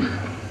 wind 2.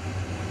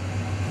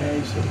 Okay,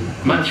 so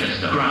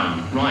Manchester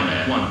ground,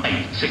 Ryanair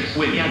 186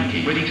 with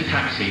Yankee ready to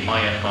taxi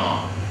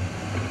IFR.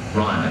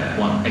 Ryanair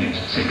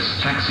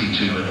 186 taxi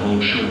to and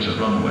hold short of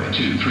runway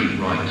 23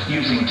 right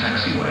using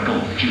taxiway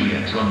Golf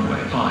Juliet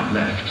runway 5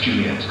 left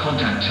Juliet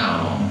contact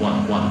tower on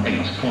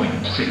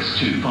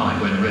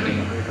 118.625 when ready.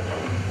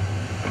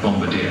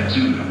 Bombardier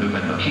Zulu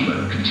November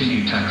Kilo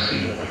continue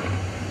taxi.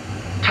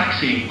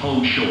 Taxi,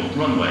 hold short,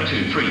 runway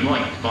 23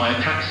 right via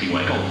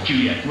taxiway Golf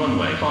Juliet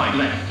runway 5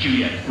 left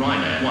Juliet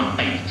Ryanair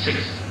 186.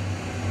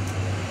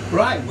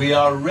 right, we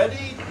are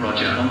ready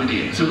Roger,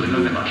 Bombardier to Zulu do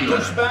November Kilo.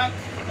 pushback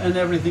and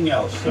everything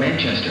else. So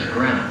Manchester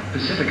ground,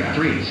 Pacifica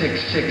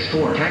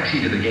 3664, taxi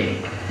to the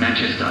gate.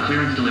 Manchester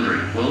clearance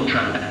delivery, world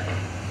travel.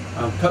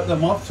 I'll cut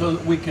them off so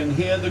that we can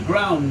hear the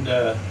ground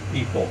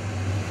people.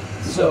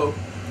 So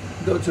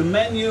go to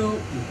menu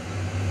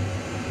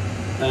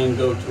and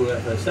go to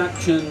FS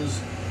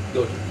actions,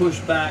 go to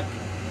pushback.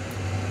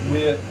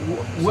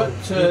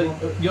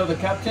 You're the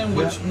captain,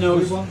 which Yeah,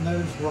 knows we want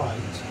nose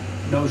right.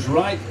 knows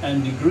right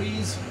and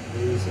degrees.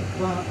 Is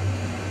well,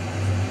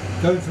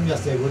 going from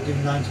yesterday, we'll do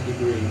 90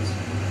 degrees.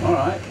 All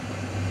right,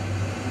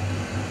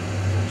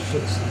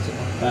 Should set it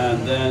up.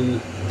 and then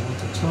Want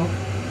to top.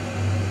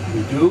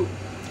 we do.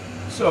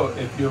 So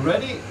if you're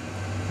ready,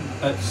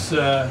 let's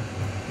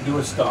do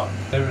a start.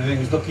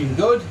 Everything's looking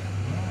good.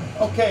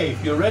 Okay,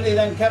 if you're ready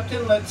then,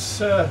 Captain, let's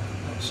Stop.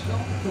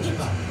 Push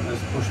back.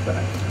 push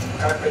back.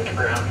 Cockpit to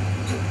ground.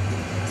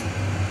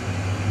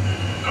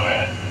 Go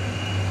ahead.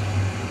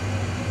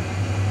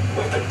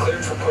 We've been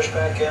cleared for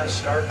pushback and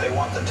start. They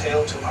want the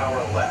tail to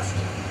our left.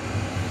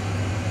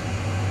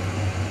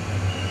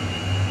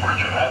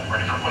 Roger that,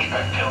 ready for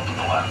pushback, tail to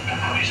the left.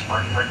 Please,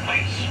 break,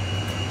 please.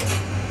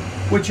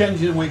 Which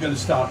engine are we going to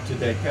start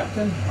today,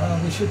 Captain?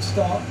 We should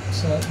start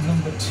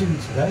number 2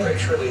 today.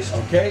 Brakes released.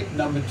 Okay,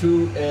 number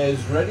 2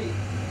 is ready.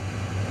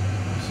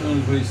 As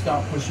soon as we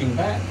start pushing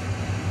back.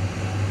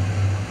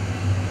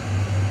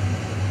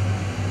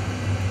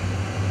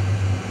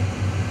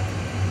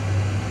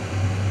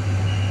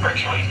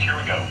 Brakes released, here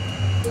we go.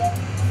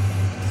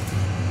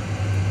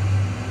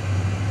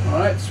 All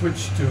right,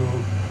 switch to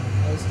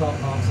Start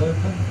marks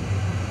open.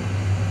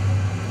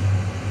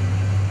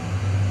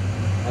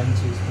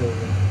 Engines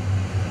building.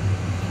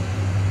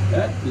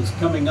 that is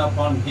coming up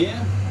on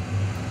here.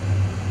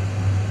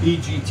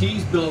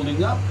 EGT's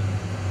building up,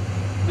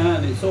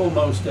 and it's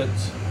almost at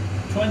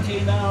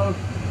 20 now.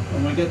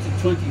 When we get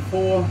to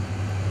 24,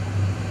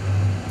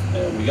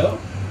 there we go.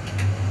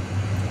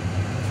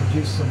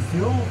 Introduce some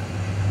fuel.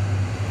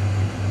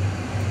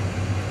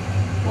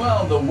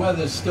 Well, the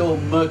weather's still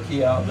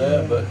murky out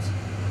there, but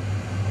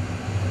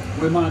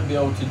we might be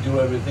able to do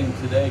everything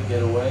today,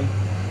 get away,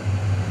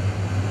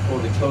 before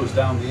they close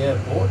down the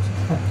airport.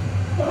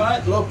 All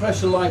right, low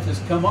pressure light has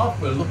come off.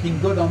 We're looking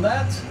good on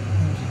that.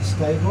 Engine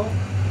stable.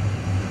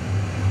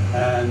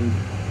 And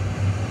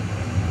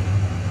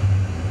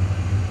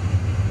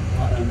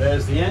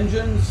there's the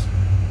engines.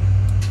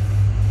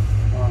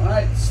 All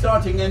right,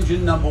 starting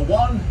engine number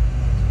 1.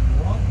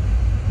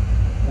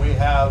 We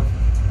have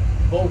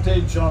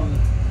voltage on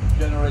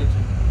generator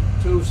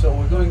 2, so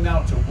we're going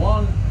now to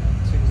 1.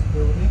 To the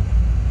building.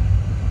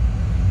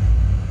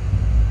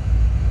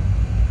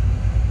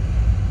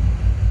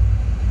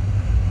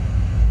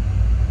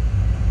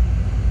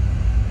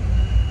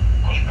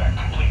 Pushback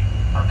complete.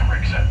 Parking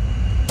brake set.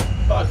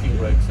 Parking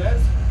brake set.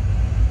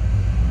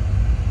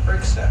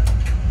 Brake set.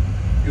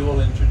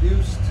 Fuel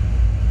introduced.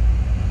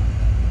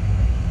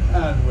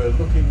 And we're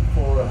looking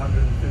for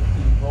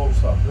 115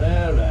 volts up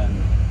there, and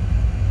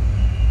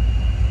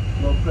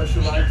low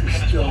pressure light is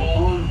still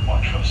on.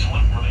 Watch for the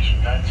slip. Release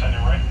from guidance on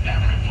your right.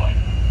 Have a good flight.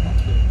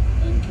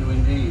 Thank you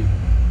indeed.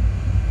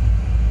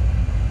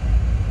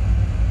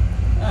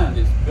 And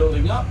it's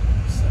building up.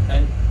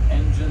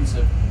 Engines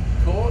have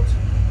caught.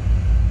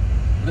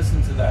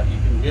 Listen to that. You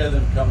can hear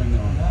them coming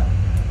on.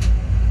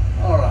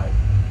 All right.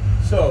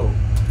 So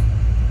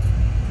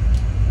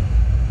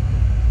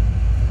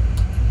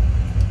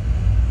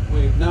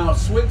we've now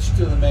switched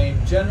to the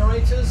main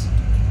generators.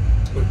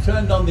 We've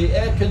turned on the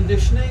air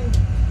conditioning,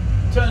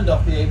 turned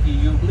off the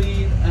APU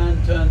bleed,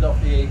 and turned off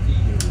the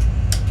APU.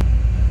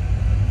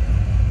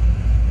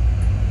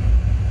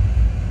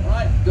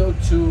 Alright, go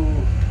to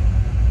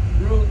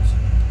route,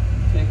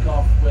 take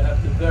off. We'll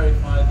have to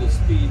verify the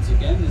speeds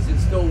again. Is it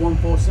still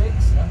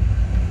 146? Yeah.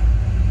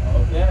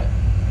 Okay,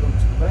 go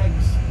to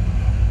regs.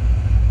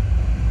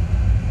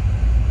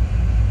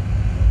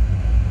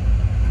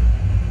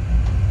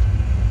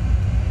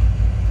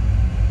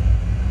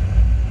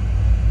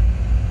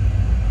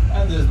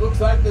 And there looks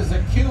like there's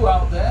a queue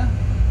out there.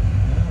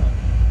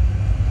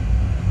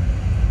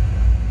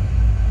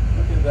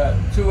 Look at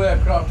that, 2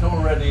 aircraft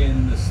already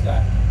in the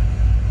stack.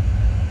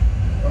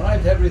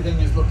 Alright, everything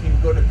is looking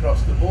good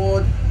across the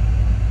board.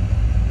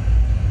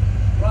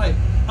 Right,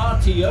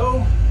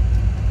 RTO,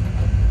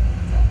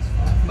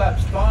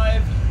 flaps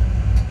 5.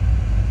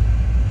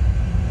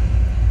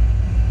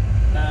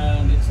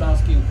 And it's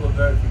asking for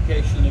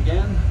verification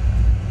again.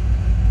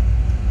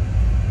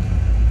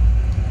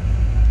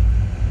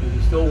 Is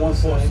it still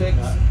 146?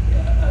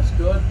 Yeah, that's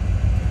good.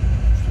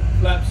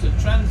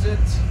 transit.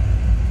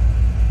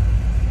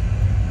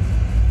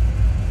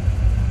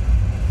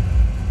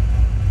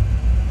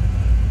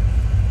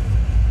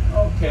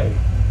 Okay.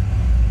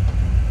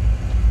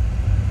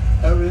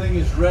 Everything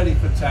is ready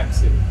for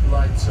taxi.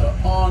 Lights are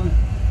on.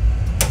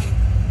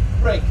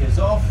 Brake is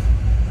off.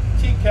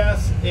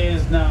 TCAS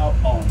is now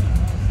on.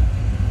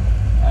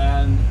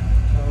 And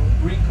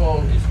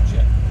recall is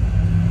checked.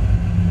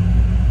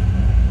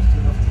 Just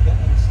enough to get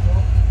in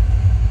stop.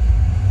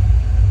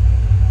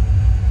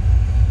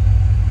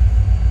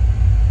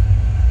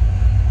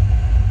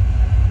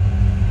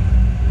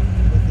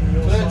 Everything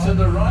your Clear to side?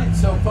 the right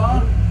so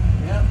far.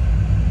 Yeah.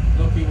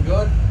 Looking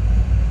good.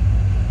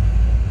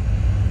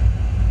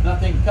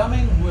 Nothing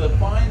coming, we're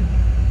fine.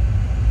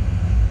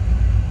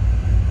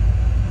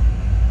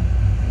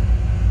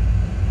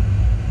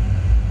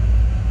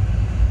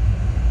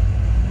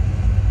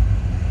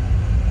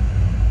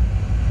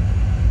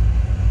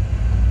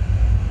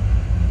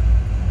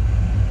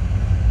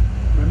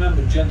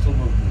 Remember, gentle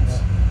movements.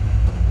 Yeah.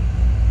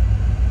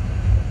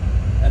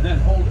 And then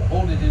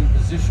hold it in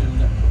position,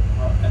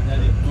 and then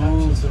it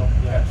moves, Catches on,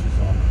 yeah. catches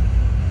on.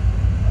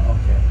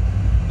 Okay.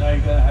 Now you're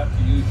going to have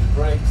to use your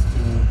brakes to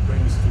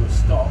bring us to a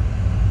stop.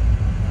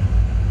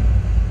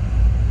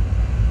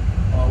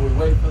 While we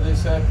wait for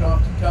this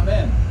aircraft to come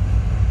in.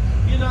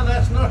 You know,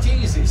 that's not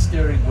easy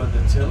steering with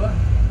the tiller.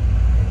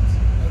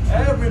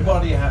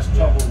 Everybody has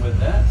trouble with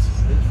that.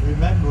 It's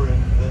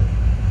remembering that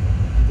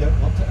you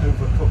don't want to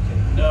overcook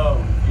it.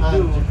 No, you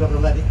And do. you've got to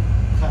let it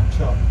catch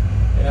up.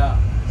 Yeah.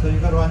 So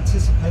you've got to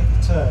anticipate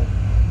the turn.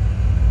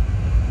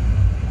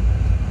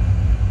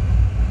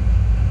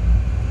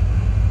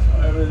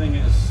 So everything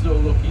is still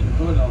looking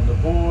good on the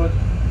board.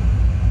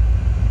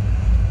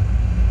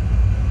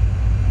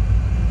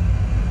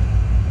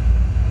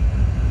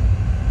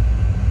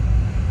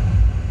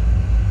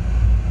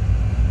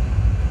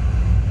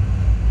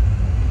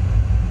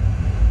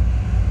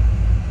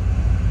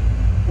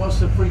 What's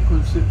the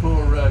frequency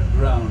for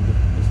ground?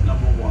 It's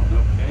number 1,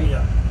 okay?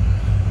 Yeah.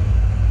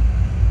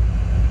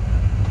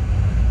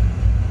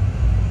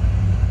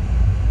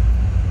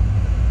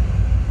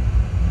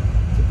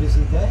 It's a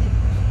busy day.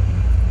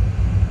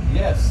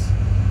 Yes.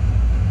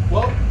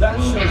 Well, that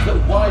shows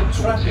that wide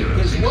traffic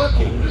is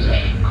working.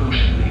 Position,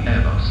 caution the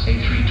Airbus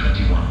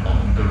A321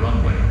 on the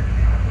runway.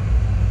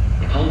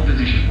 Hold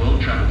position,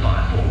 world travel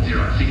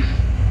 5406.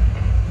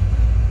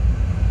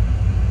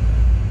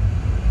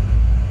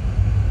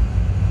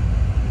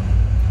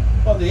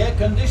 Well, the air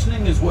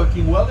conditioning is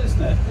working well,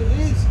 isn't it? It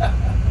is.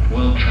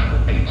 World travel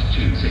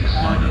 826 And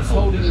minor it's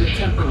hold holding the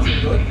position, temperature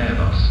caution good. the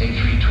Airbus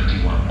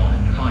A321 on I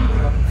final.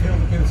 can feel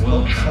the goosebumps,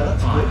 World so travel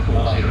that's good.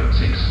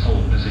 5406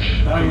 hold position.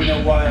 Now you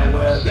know why I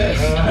wear this.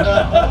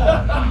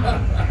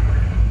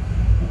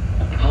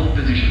 Hold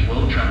position,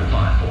 world travel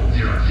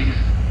 5406.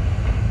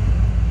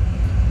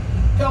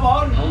 Come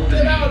on, Hold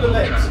get position, out of world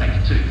it. travel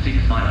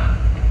 826 minor.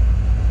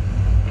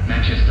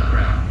 Manchester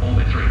ground,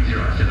 orbit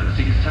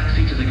 3076,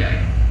 taxi to the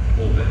gate.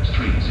 Orbit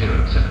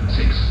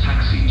 3076,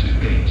 taxi to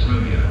gate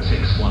Romeo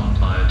 61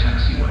 via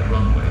taxiway,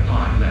 runway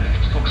 5 left,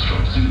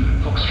 Foxtrot Zulu,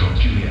 Foxtrot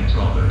Juliet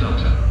Bravo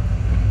Delta.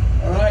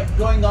 Alright,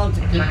 going on to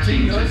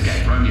Taxi to continuous.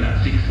 gate Romeo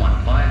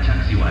 61 via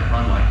taxiway,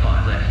 runway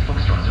 5 left,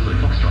 Foxtrot Zulu,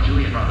 Foxtrot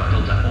Juliet Bravo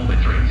Delta, orbit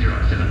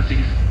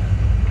 3076.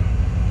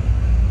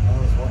 Oh,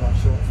 there's one on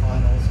short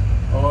finals.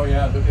 Oh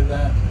yeah, look at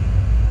that.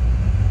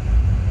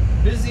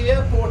 Busy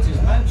airport is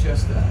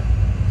Manchester.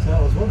 So I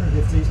was wondering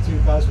if these two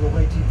guys were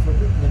waiting for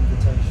written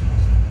invitations.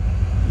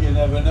 You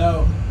never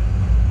know.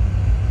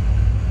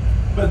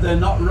 But they're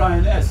not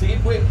Ryanair. See,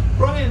 if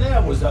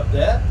Ryanair was up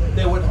there,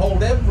 they would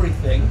hold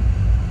everything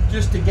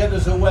just to get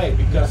us away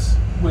because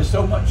we're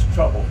so much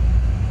trouble.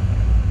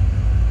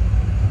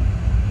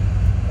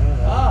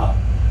 Ah,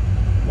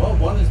 well,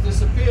 one has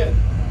disappeared.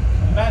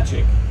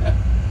 Magic.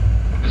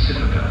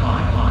 Pacifica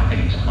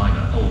 558,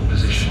 minor hold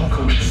position,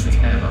 caution the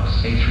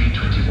Airbus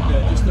A321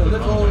 Yeah, just a on the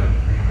little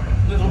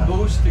runway.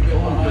 boost to get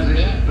Hold behind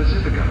position, there.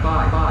 Pacifica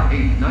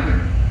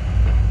 5589er.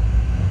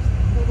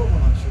 We've got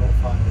one on short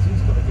finals.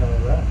 He's got to go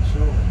around,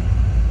 surely.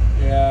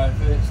 Yeah,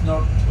 if it's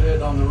not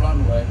cleared on the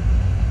runway.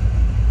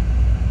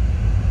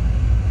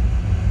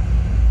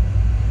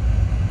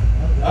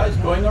 Ah, it's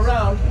going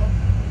around.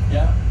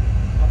 Yeah.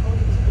 I thought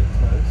it was a bit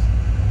close.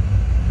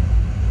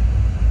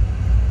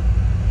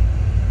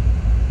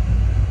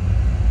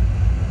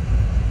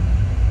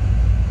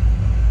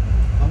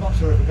 I'm not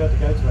sure if we're going to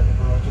go to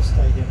Edinburgh or just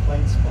stay here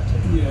plane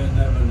spotting. You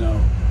never know.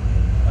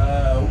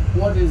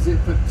 What is it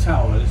for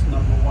towers?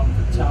 Number 1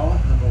 for tower?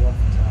 Number 1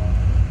 for tower.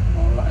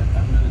 Alright,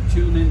 I'm going to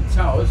tune in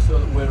towers so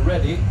that we're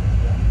ready.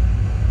 Yeah.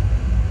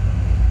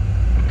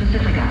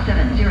 Pacifica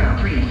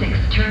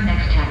 7036, turn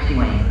next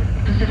taxiway.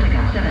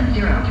 Pacifica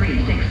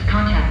 7036,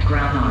 contact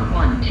ground on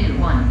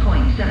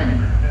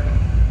 121.7.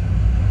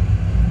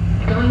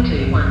 Going to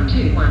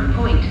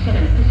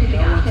 121.7,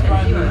 Pacifica Oh, it's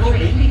fine, we will be.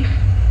 7036.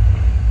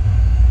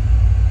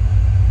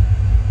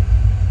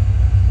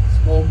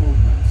 Small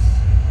movements.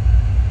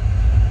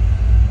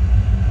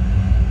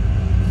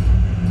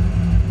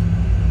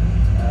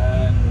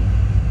 And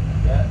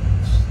yeah,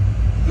 it's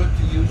good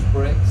to use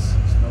brakes.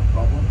 It's no problem.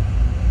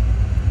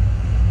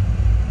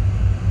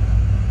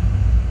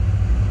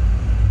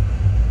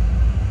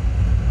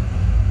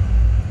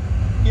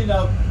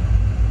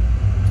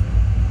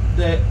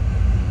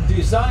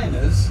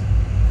 designers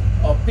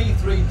of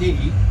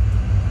P3D,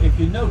 if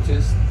you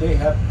notice, they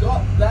have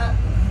got that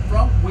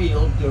front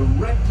wheel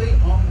directly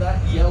on that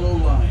yellow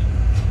line.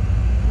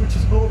 Which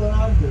is more than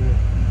I'm doing.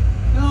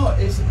 No,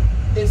 it's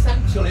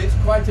actually, it's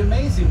quite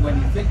amazing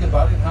when you think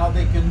about it, how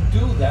they can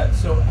do that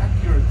so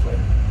accurately.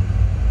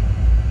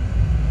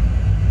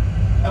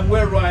 And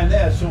we're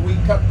Ryanair, so we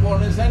cut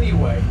corners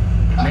anyway.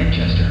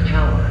 Manchester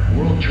Tower,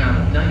 world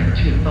travel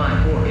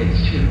 90254 is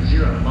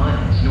 20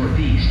 miles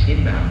northeast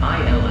inbound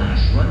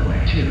ILS runway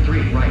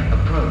 23 right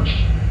approach.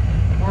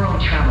 World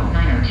travel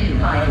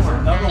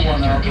 90254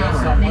 Manchester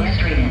Tower, make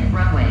straight in,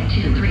 runway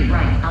 23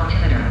 right,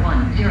 altimeter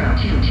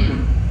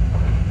 1022.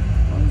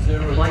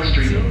 Fly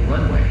straight in,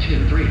 runway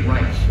 23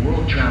 right,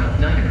 world travel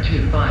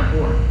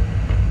 90254.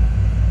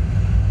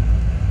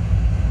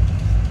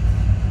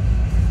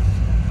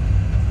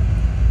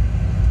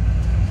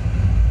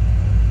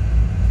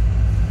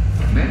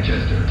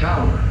 Manchester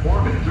Tower,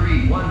 orbit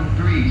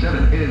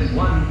 3137 is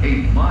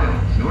 18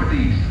 miles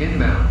northeast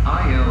inbound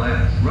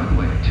ILS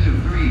runway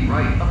 23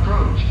 right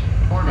approach.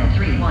 Orbit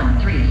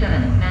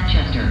 3137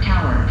 Manchester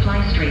Tower,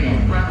 fly straight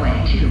in, runway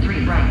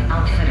 23 right,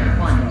 altimeter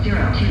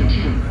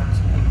 1022.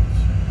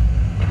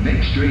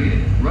 Make straight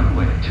in,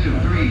 runway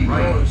 23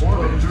 right,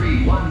 orbit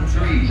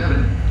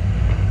 3137.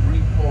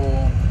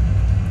 Recall,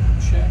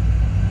 check.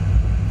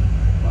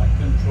 Flight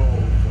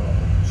controls are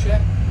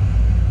check.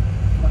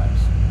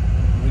 Flaps,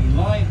 green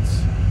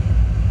lights.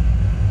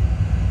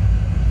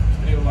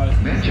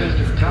 Stabilizing.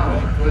 Manchester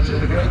Tower,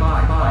 Pacifica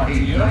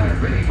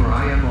 5589, ready for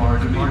IMR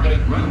departure,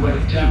 runway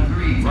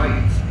 23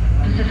 right.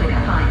 Pacifica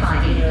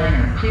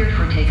 5589, cleared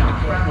for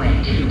takeoff, runway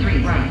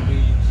 23 right.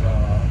 Speeds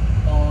are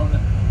on.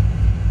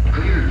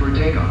 Cleared for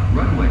takeoff,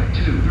 runway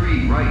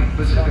 23 right,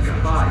 Pacifica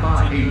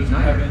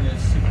 5589. Cabin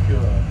is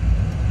secure.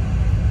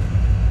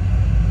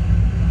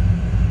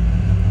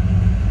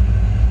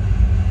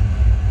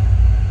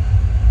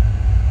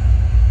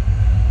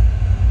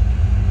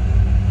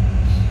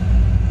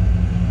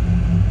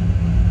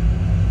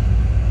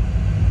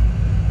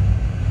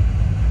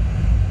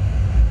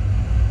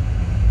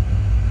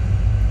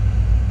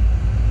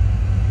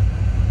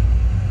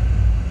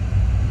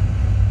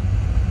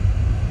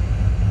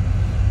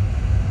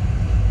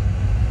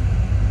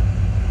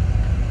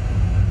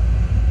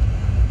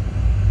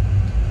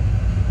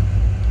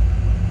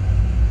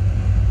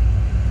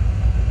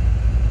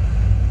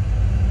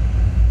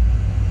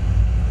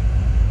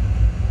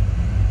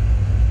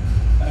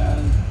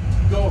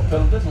 A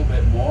little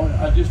bit more.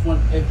 I just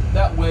want, if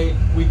that way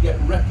we get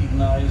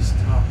recognized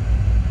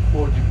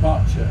for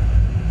departure.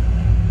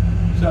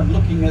 So I'm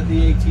looking at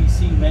the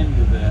ATC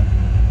menu there.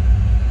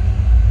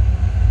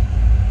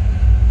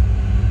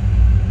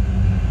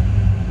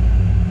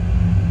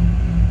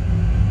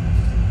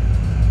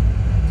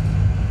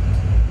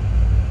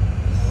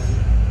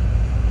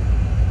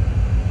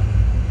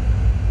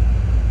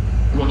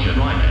 Roger,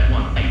 Ryanair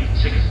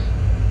 186.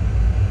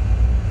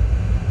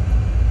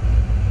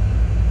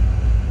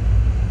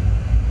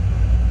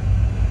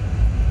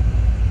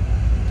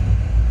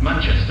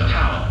 Manchester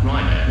Tower,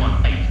 Ryanair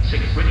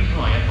 186, ready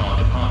for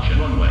IFR departure,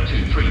 runway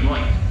 23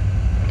 right.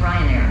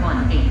 Ryanair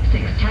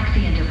 186,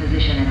 taxi into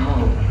position and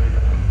hold.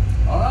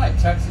 Alright,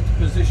 taxi to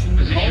position.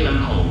 Position and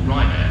hold,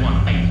 Ryanair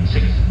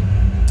 186.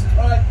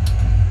 Alright.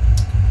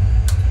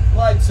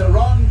 Lights are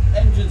on,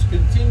 engines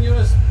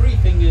continuous,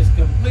 briefing is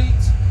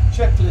complete,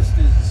 checklist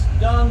is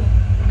done.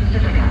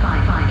 Pacifica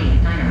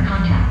 5589,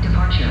 contact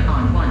departure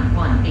on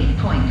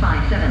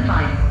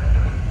 118.575.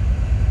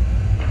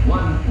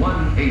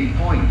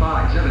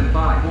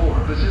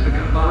 118.575 Pacifica There's the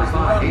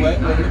runway, we're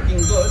 5589.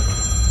 looking good.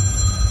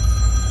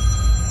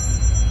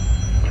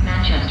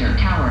 Manchester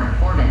Tower,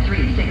 orbit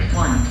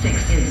 3616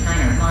 is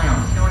 9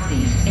 miles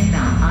northeast,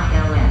 inbound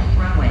ILS,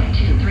 runway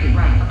 23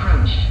 right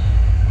approach.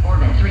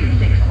 Orbit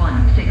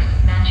 3616,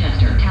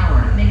 Manchester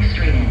Tower, make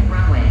straight in,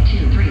 runway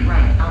 23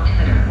 right,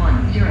 altimeter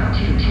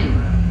 1022.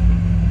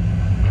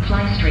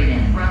 Fly straight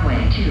in,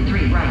 runway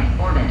 23 right,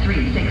 orbit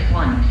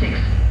 3616.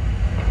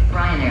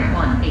 Ryanair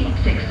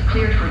 186,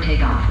 cleared for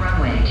takeoff,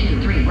 runway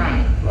 23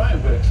 right. Right,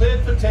 we're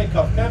cleared for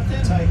takeoff,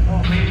 Captain.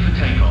 Takeoff. Cleared for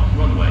takeoff,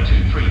 runway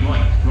 23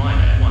 right,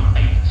 Ryanair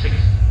 186.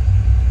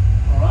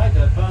 Alright,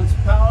 advance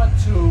power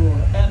to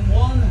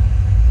N1.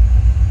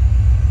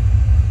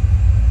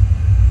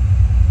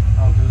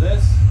 I'll do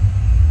this.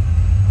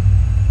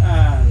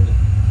 And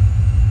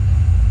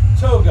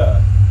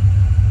Toga.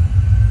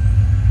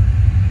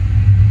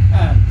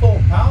 And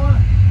full power.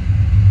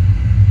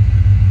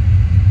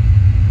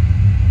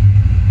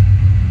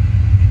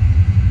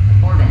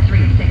 Orbit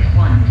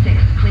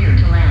 3616, clear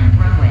to land,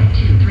 runway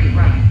 23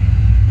 right.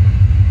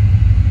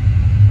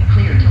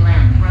 Clear to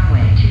land,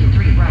 runway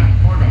 23 right,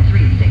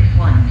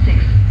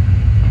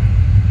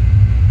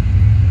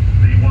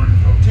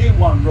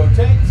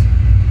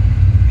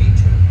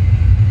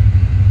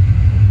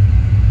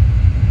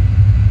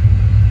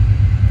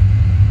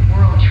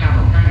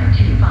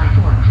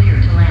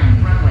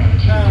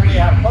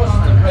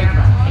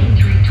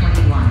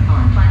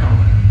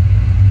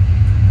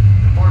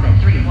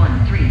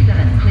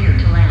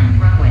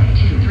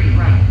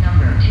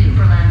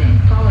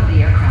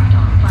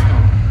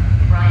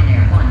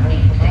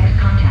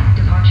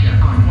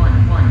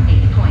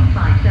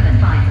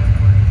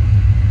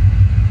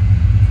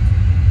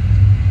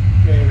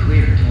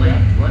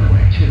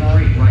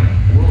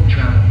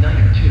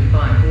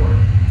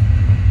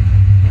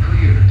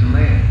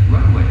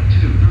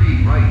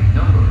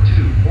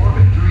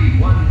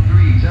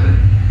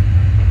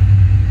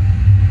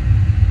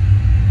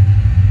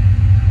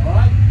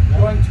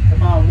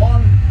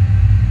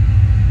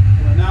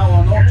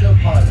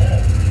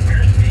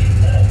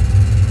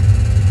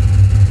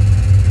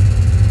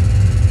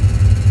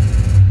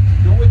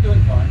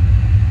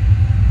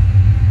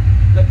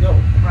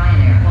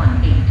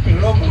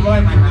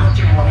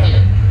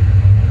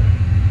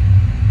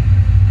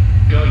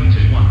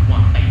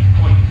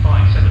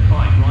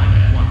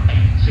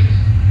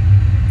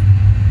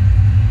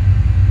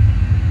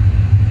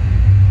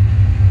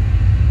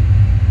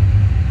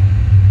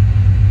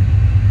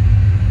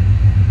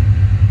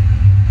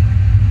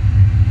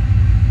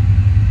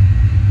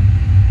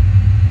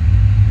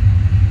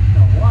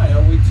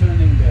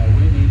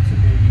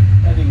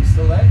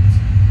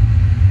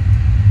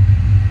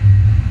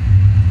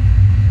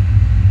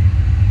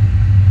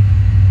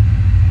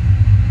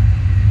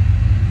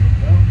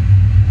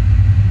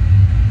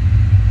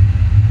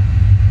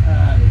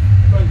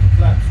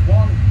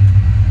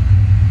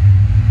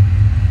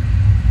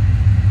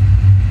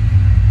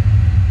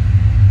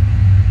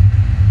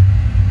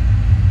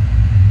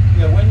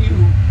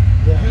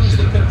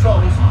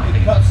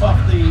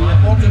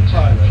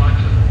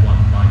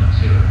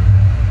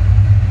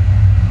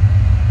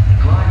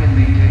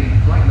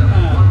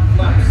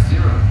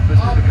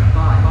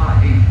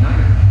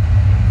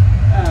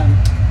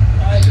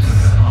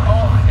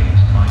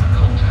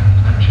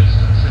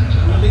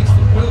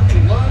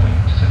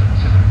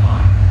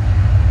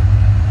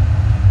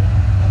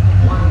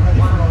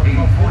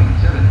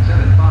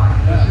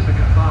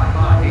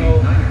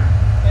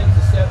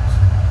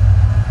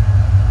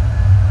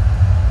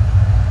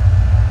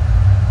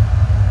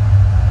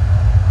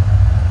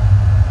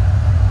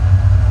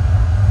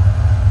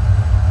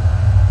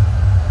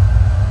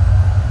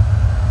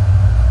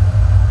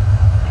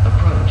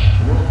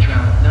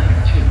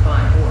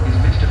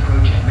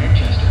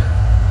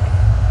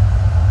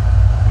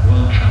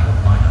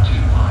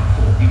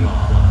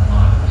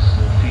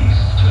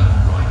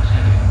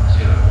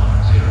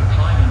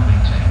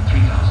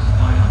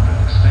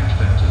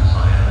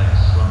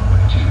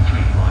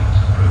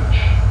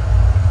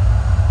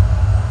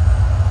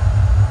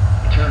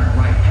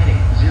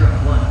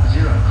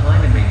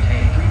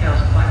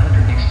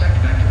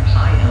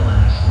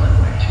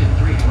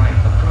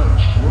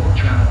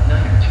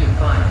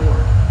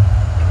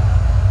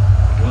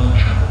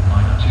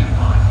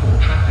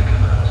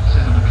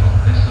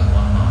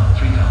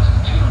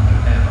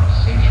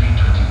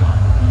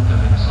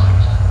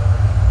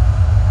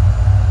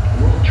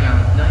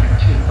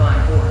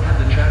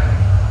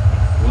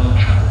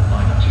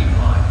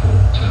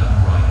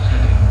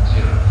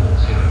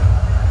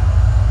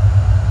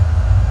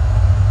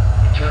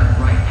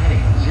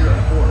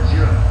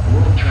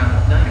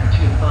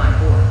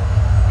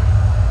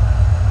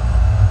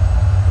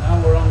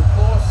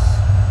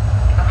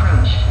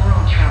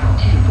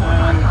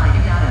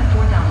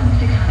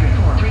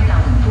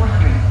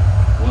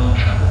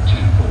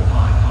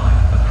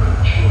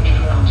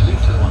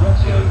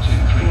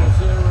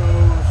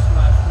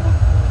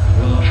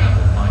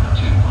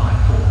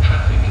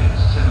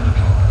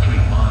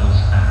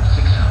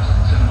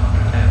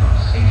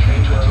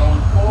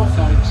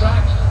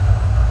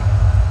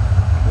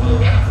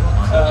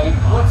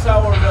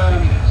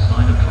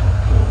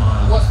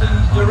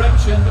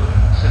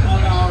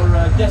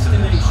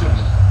 destination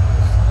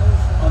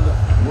on the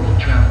World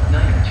travel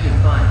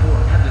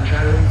 9254. Have the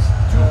traffic.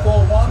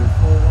 241.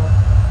 241.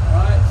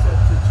 Alright, set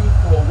to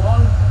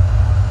 241.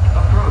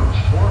 Approach.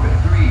 Orbit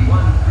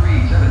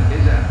 3137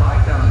 is at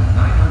 5,900.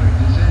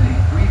 Descending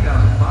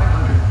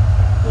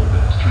 3,500.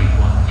 Orbit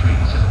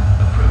 3137.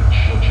 Approach.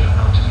 Roger.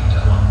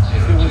 Altimeter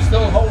 1022. So we're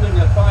still holding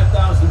at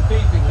 5,000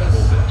 feet because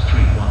Orbit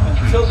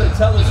 3137. until they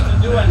tell us to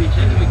do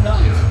anything, we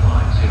can't. 050.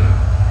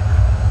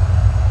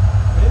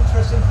 The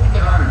interesting thing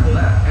about Turn the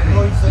left heading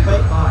noise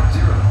abatement,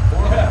 050.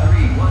 Orbit Yeah.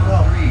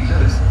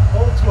 3137.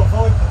 all to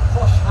avoid the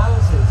posh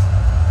houses.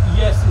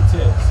 Yes, it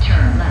is.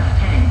 Turn left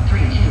heading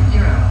 320.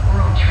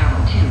 World travel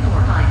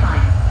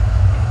 2455.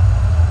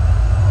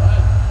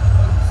 Alright,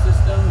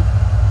 system.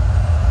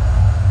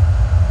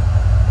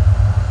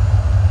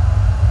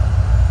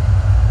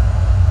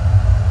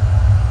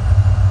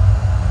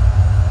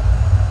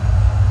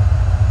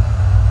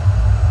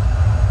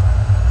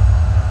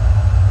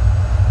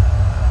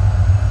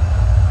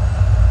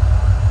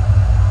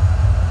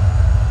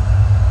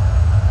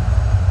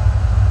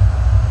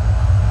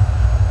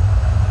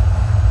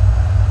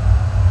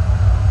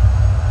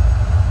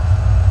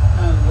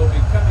 And we'll be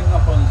coming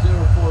up on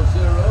 040,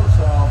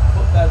 so I'll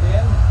put that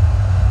in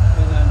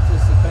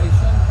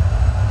anticipation.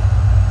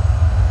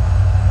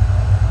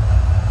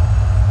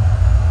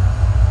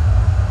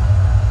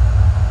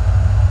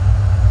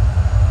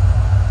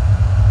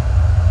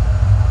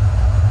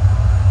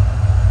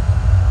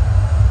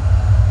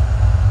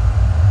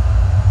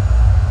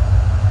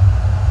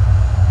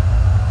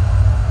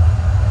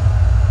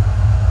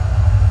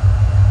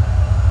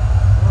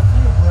 There are a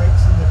few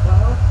breaks in the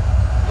cloud.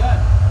 Yeah,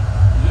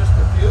 just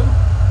a few.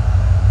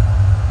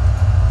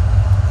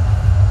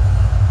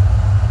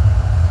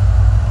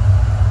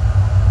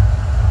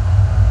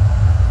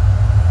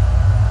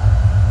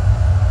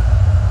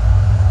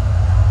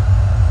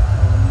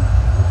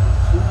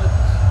 Zoom it.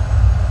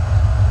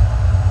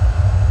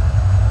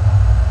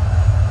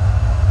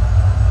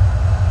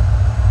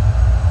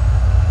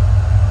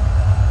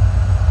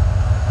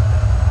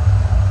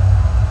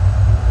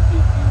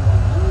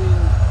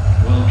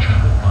 DP19. World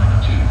travel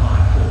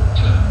 9254.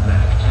 Turn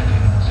left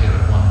heading 010.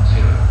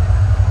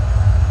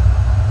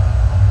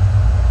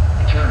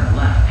 Turn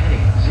left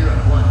heading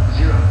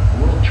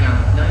 010. World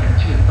travel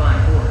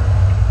 9254.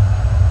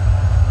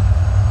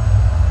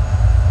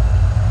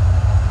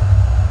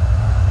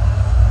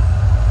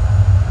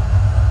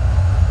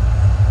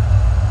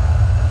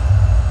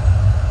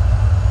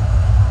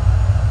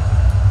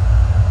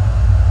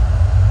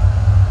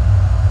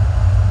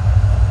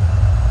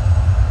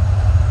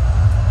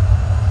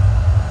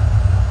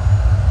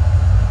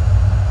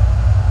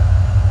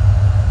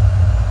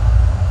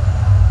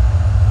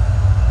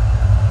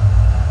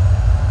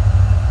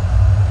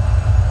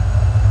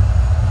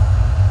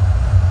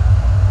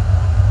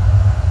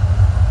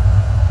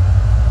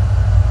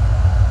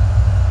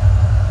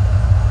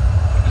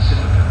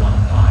 Pacifica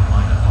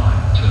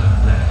 15-5. Turn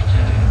left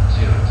heading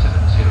 070.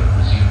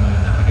 Resume air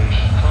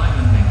navigation. Climb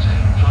and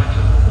maintain flight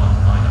level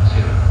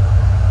 190.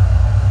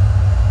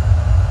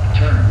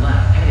 Turn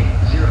left heading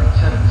 070.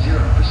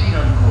 Proceed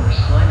on course.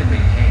 Climb and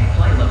maintain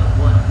flight level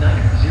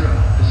 190.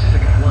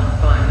 Pacifica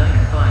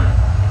 1595.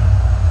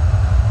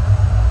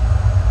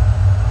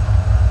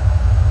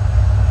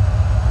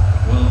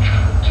 World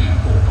travel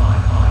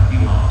 2455. You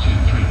are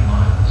 23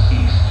 miles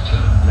east.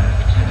 Turn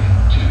left heading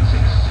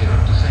 260.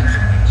 Descend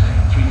and maintain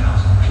 3000.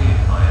 Clear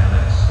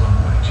ILS.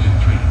 Runway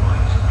 23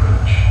 right.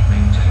 Approach.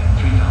 Maintain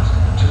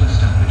 3000 until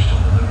established on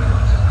the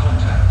localizer.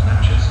 Contact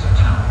Manchester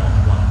Town on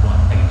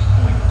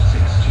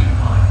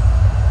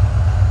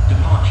 118.625.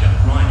 Departure.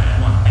 Ryanair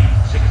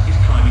 186 is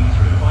climbing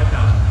through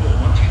 5004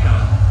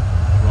 2000.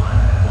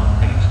 Ryanair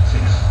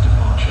 186.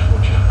 Departure.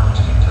 Roger.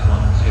 Altimeter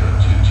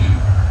 1022.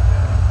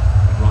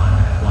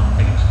 Ryanair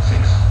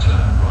 186, turn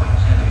right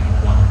heading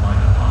 195,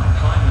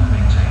 climb and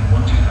maintain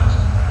 12000.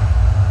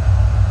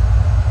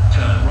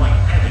 Turn right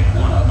heading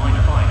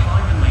 195,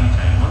 climb and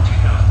maintain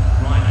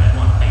 12000. Ryanair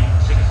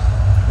 186.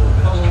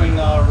 Orbit Following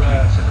our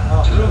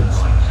 3137, turn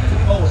routes right to heading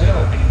Pole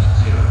Hill.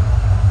 080.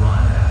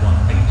 Ryanair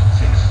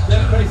 186.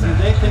 They're turn crazy. left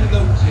They think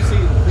that, heading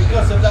see, 040,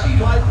 because of that proceed on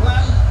flight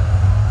plan,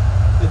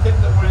 course. they think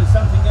that we're in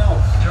something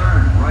else.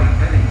 Turn right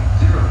heading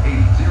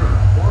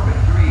 080. Orbit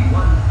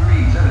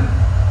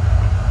 3137.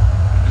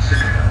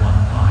 Pacifica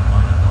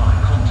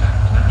 15-5, contact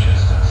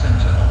Manchester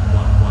Centre on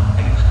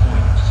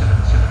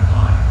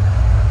 118.775.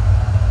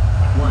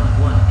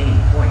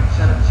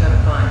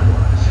 118.775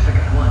 or Pacifica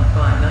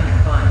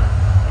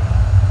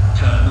 1595.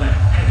 Turn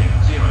left heading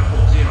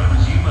 040,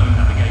 resume own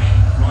navigation.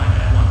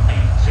 Ryanair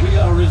 186. We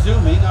are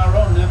resuming our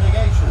own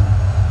navigation.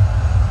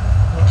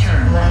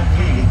 Turn left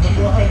heading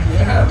 260.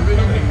 Yeah, really.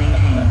 Descend and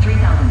maintain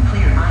 3000.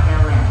 Clear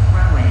ILS.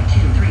 Runway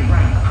 23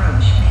 right.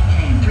 Approach. Maintain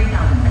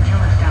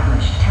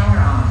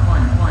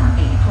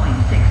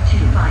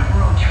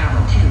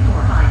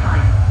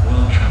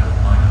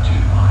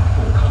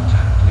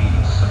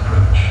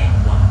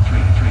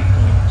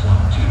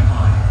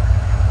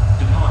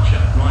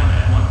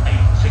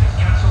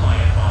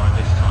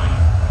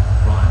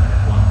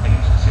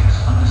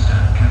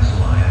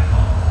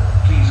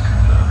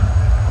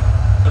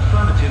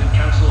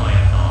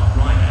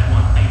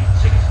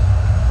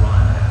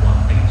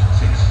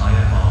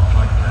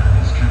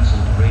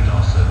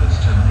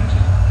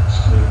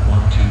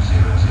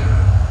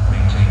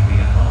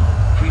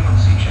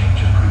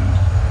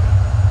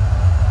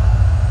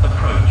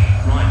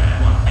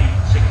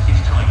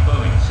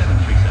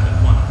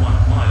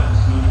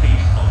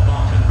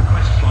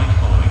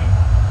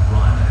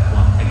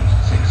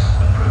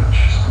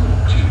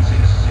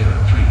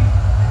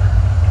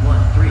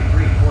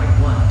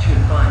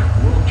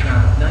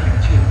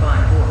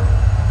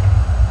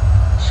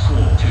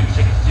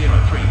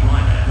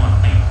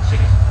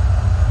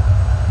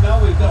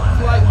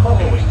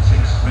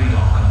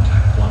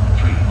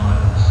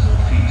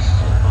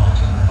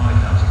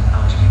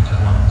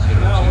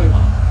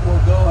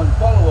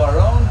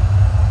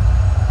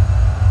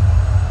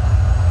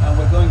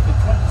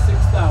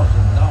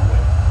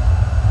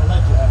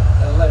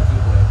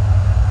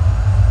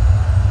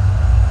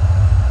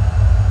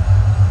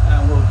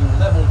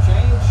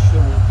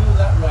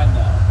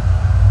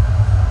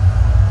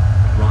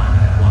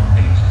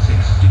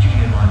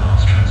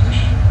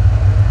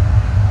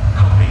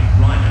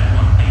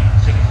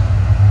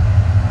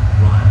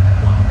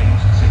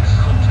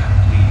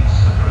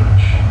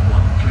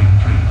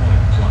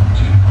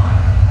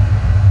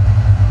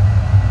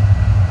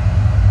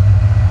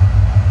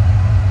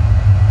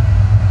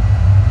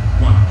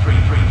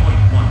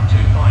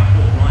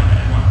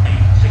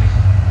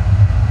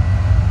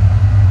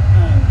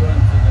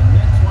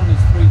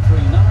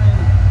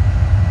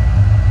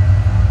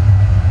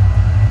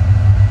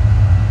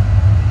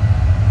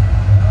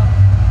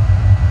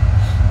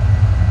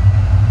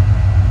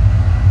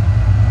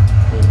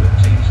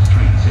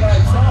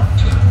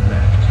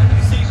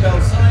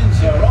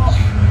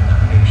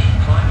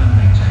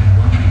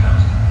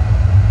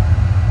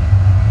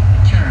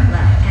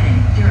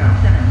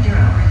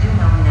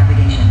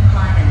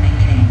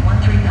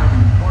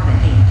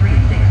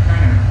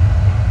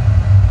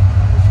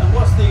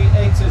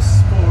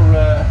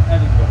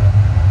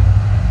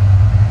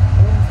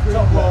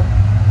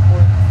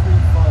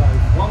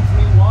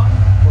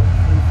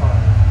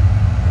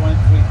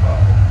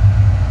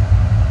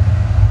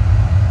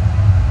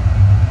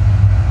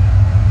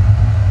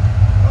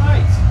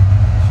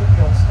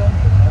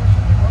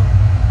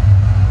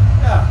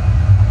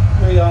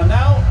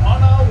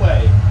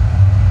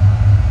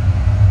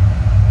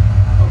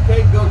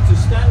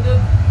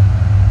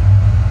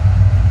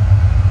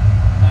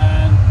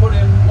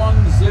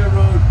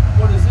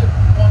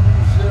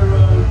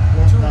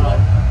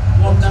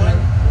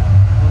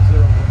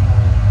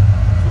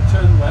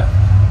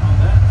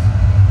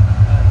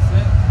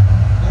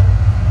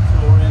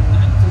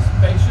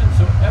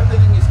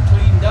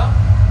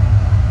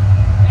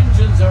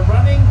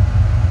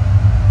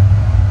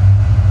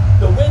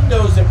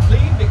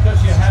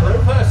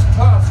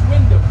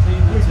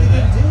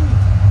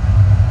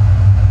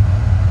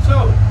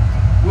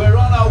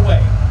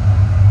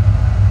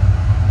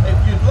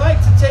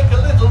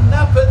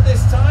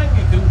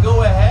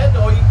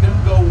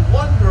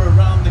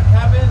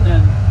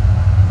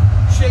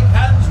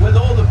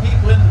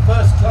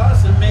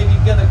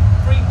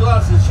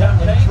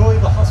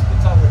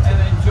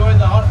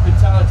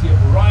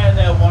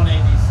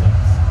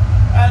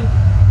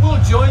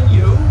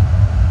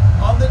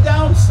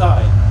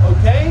side,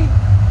 okay?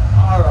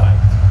 All right.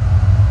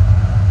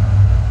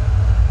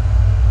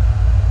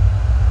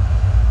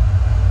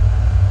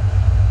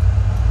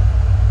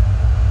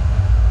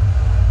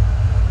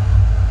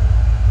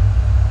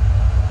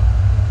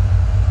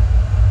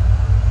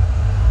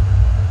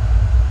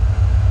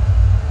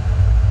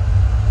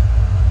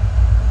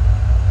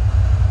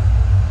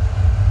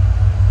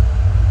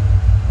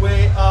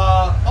 We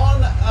are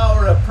on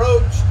our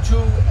approach to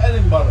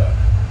Edinburgh.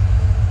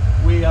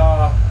 We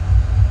are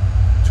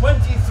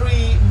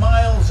 23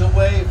 miles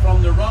away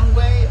from the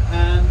runway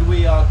and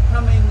we are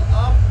coming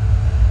up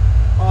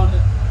on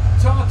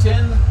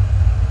Tartan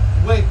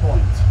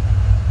waypoint.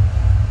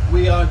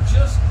 We are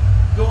just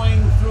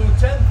going through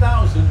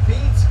 10,000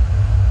 feet.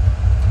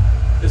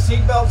 The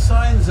seatbelt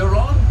signs are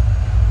on,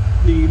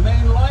 the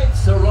main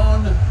lights are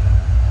on,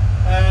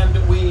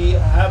 and we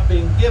have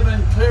been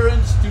given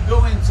clearance to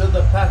go into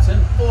the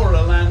pattern for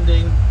a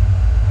landing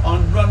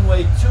on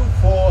runway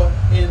 24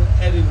 in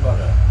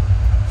Edinburgh.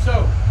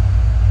 So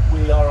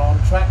we are on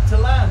track to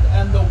land,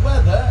 and the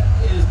weather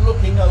is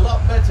looking a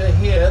lot better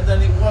here than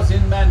it was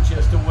in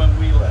Manchester when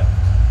we left.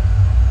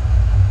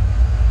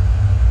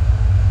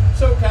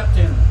 So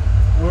Captain,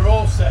 we're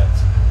all set.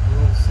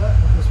 We're all set.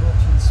 We're just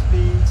watching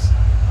speeds,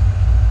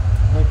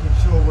 making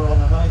sure we're on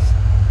a nice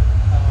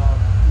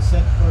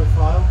descent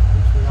profile,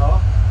 which we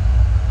are.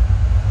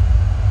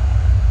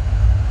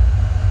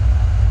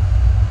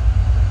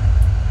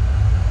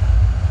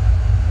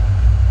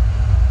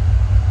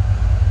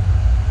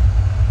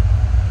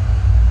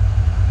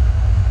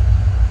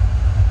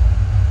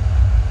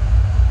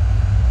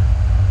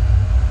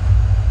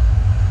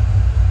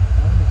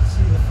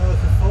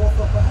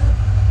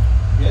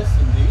 Yes,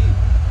 indeed.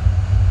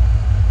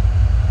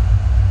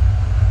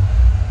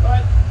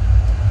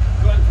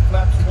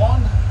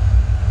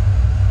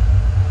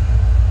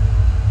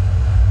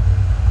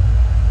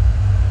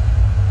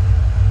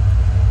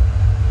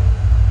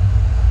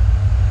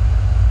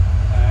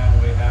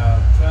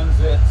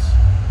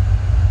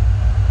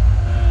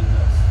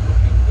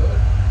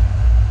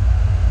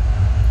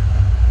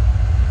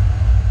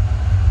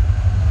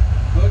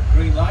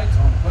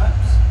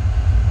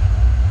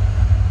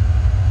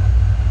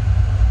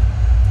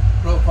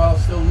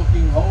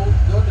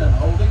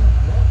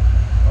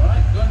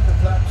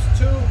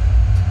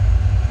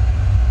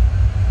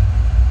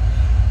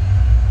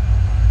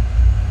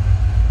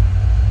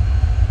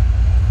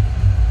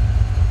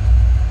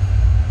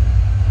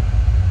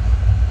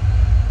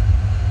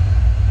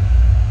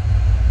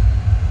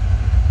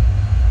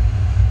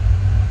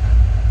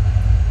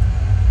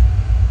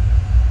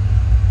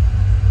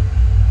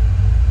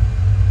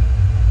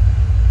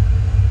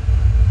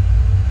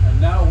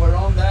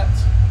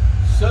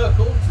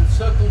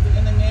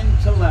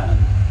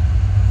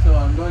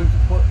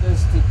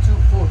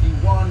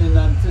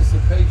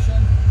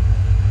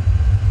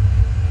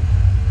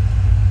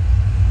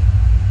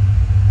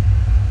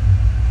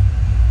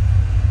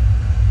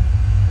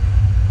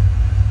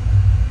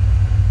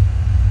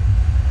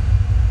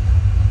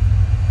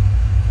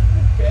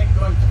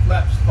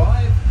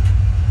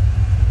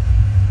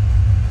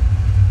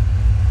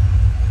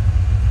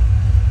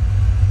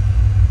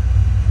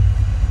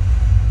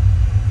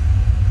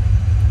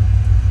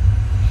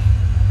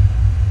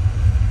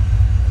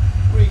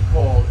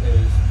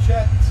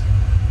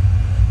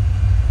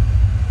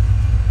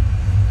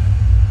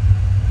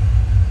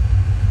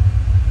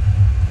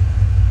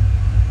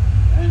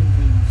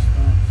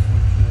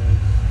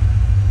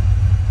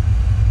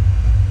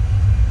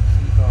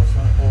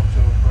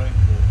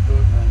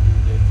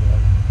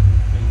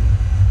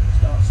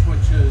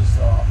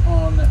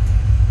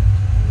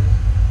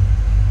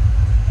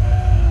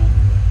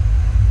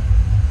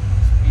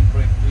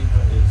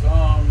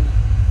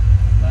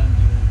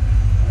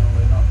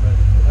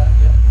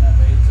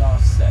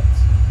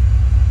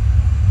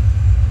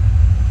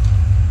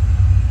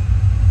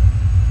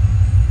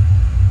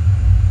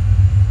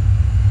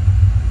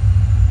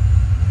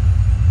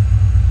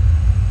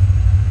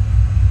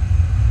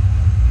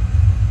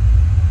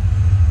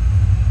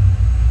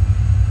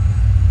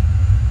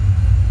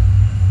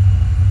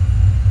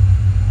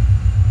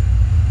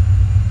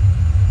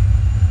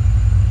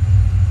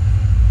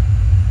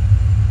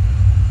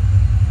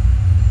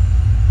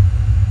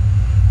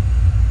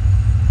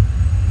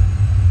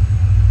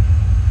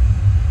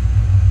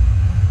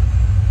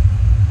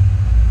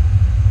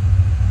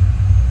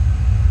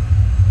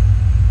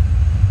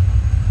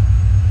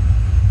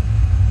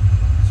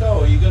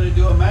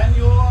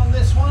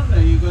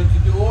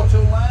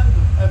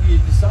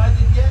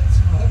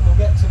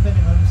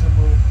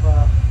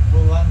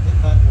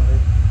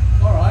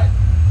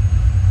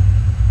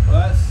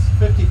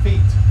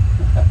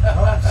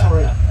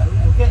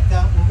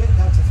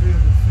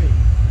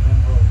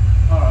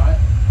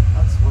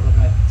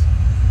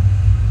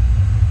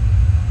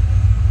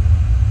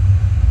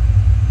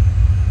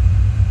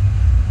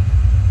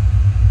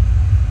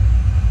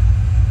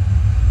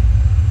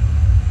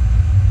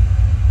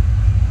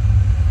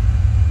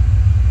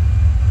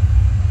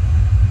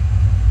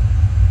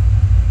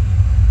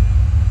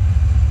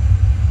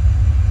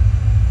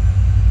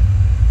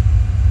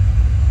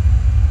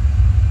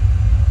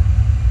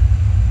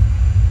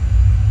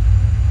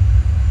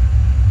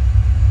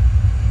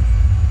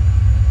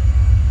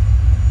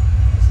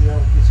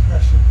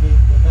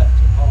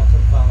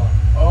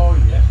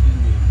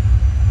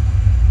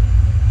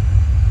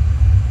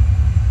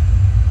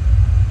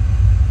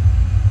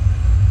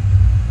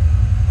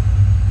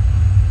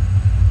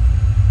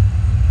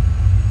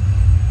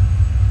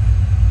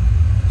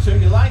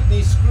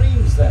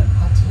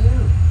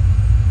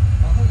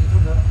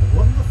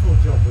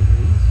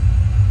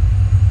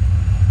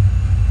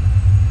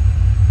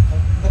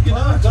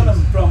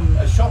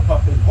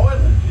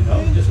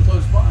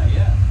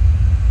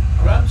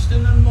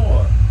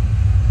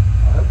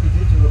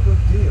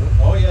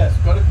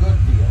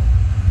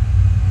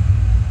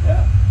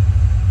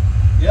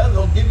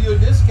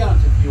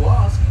 you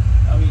ask.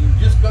 I mean, you've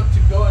just got to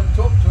go and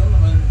talk to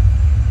them and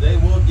they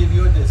will give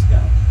you a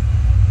discount.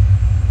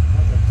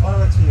 Well, the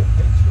clarity of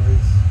picture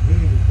is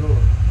really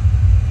good.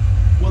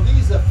 Well,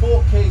 these are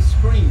 4K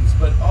screens,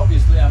 but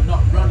obviously I'm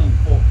not running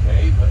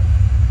 4K, but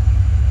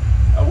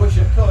I wish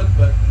I could,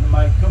 but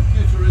my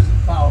computer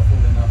isn't powerful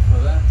enough for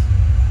that.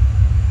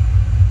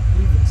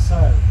 Even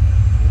so,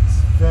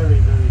 it's very,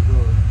 very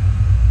good.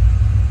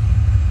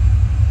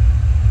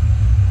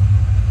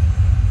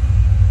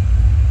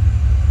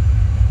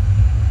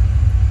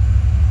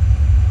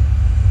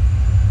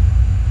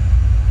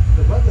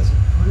 The weather's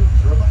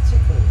improved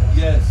dramatically, hasn't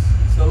it? Yes,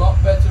 it's a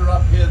lot better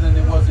up here than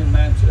it was in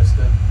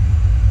Manchester.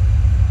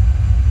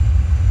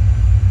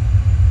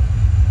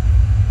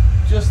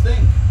 Just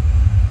think,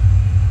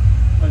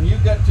 when you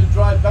get to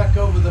drive back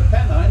over the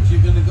Pennines,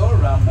 you're going to go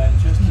around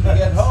Manchester to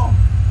get home.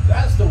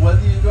 That's the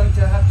weather you're going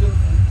to have to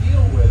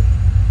deal with,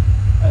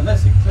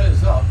 unless it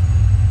clears up.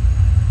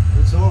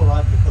 It's all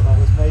right because I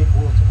was made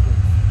waterproof.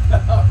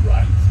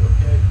 Right,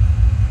 okay.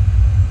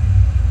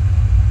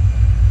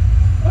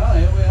 Well,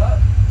 here we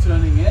are,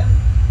 turning in.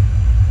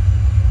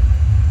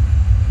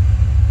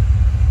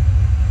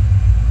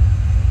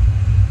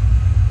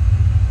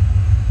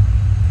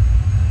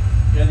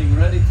 Getting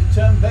ready to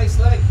turn base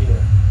leg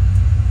here.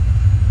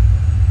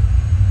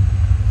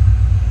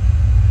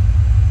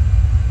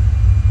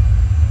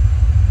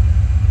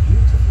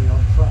 Beautifully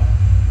on track.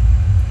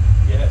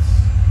 Yes,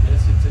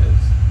 yes it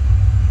is.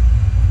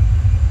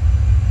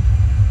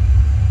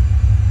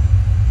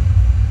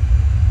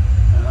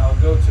 And I'll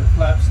go to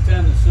flaps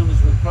 10 as soon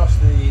as we cross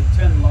the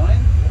 10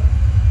 line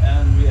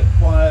and we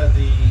acquire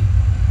the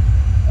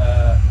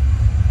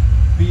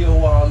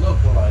BOR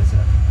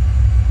localizer.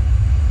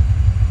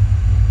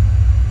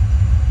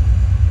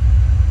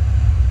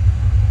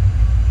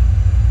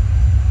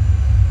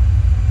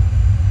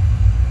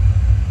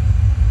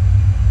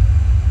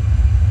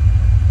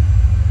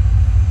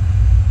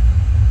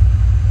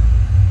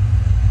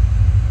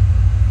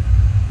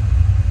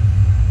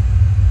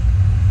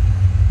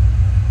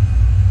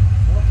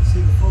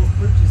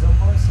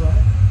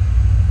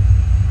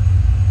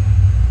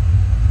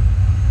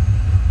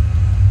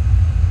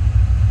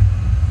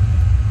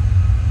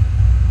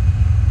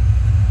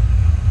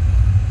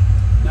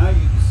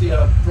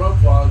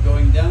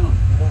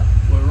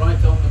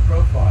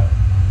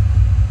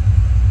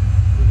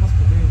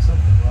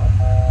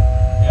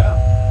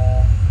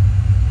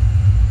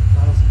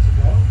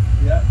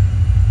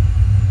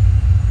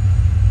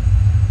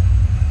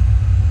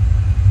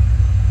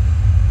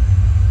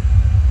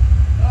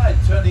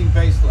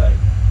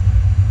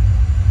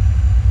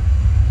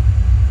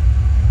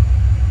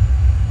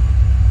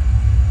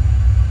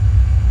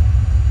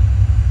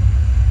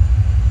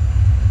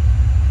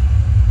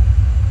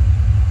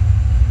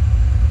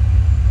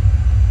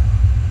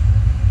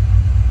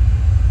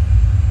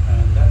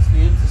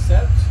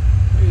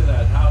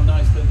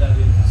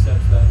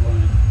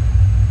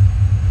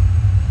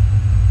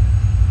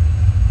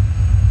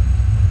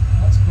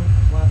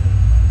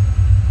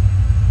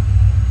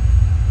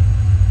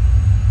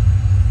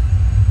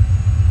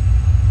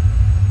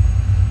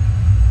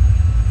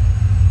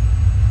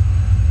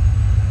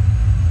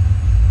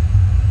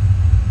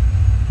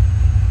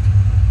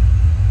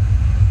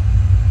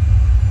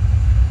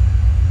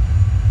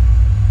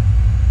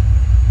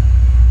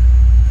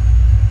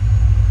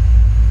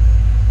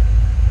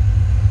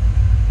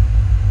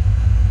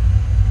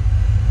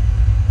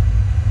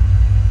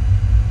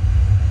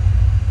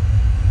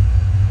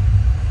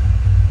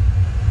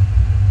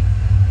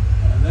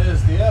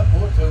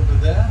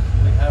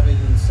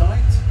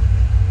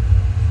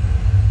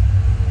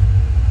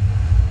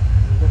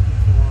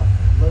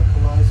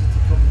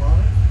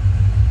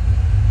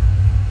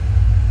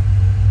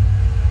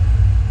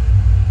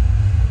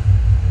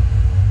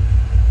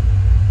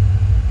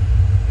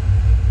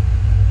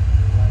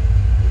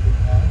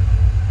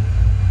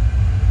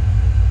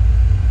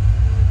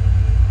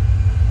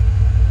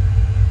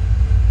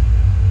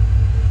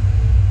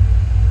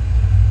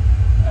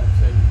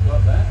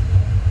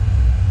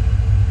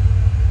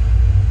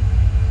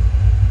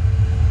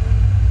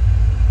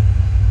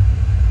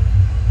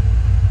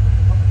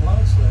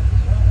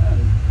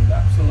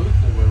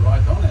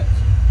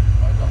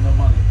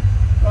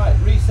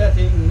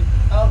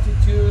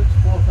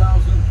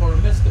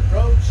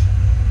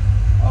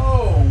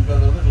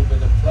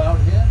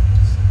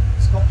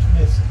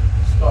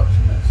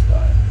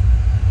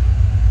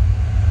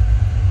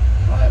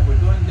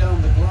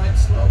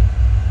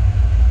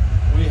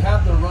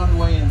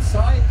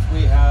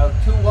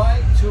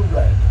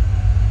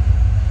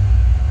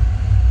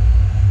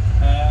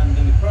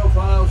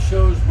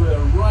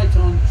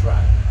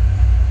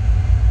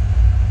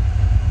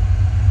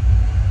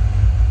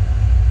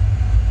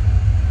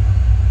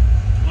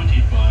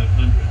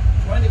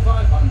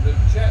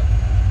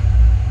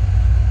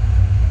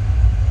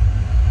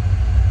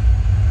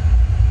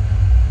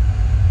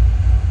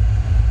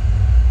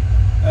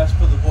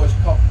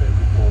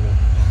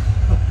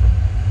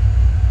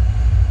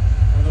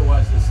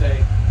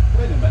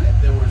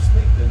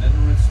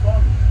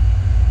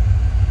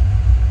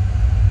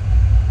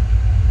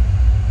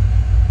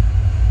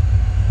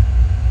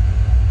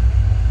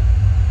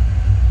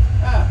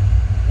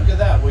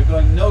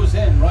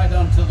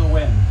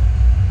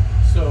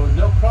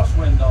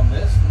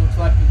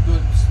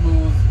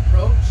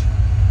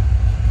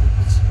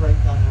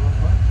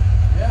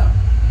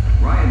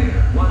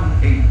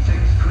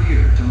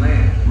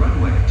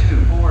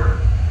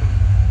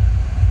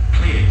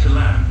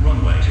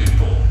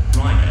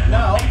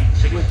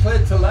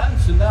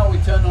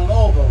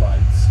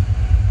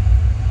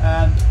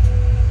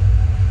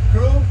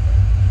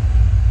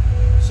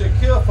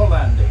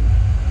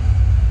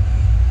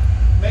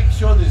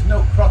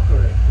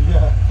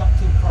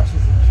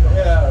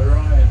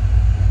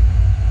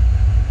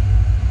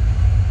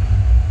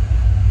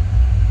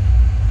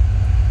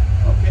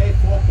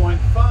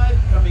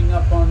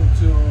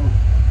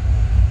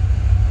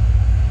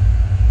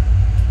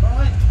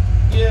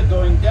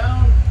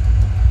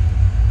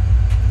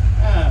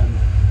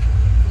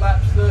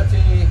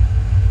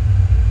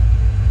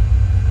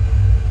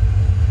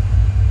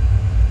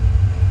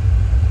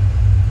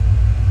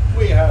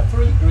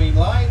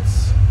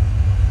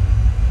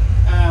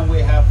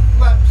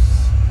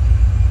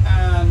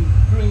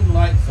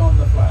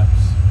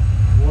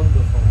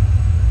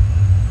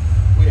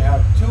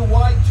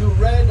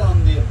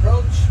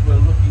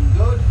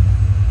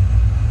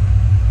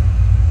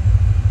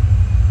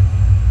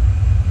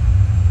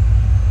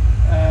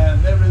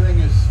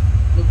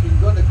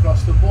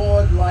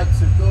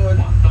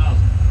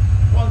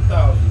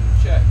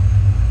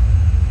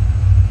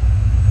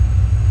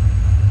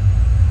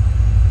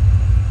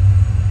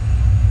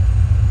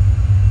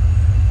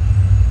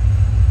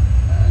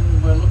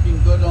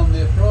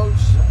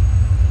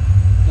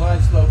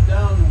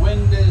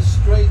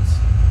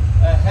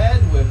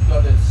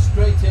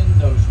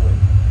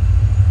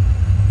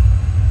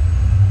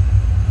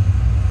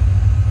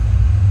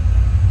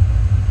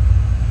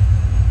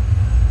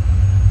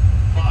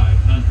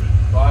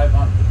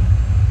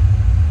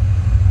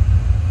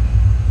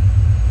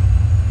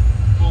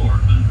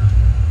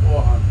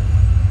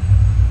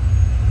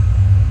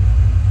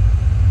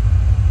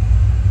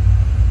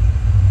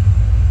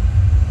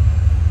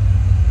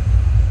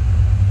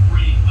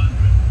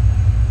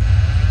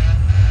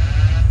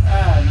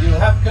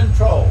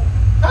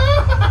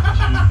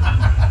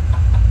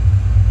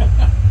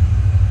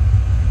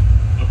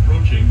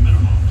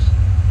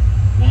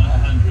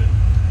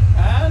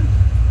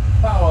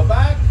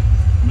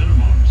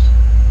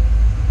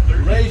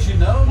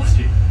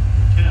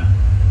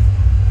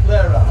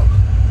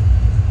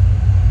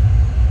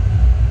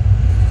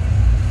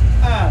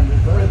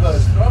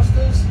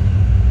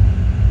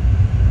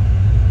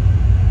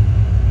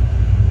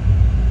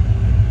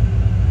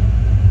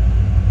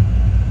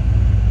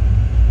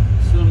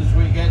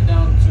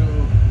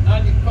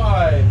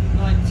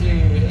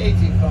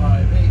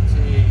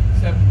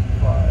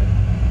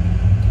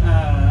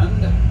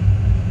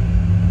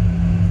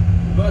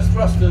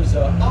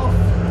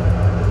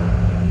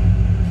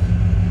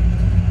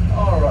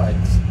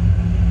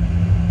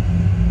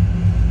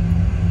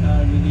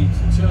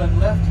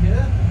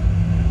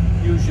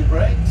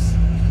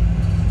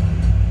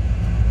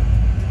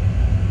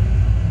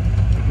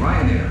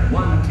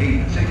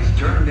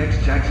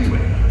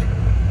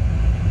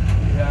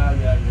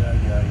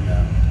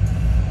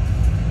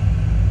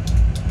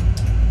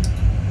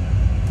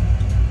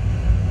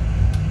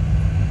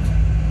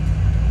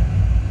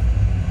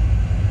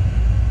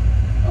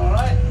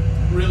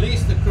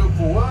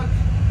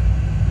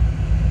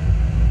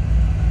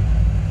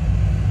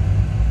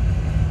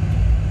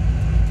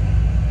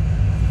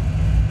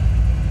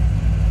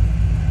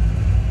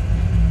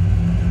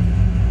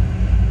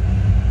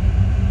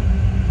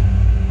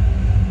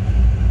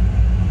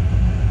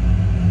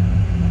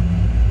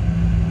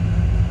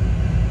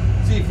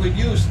 we'd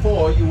used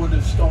 4, you would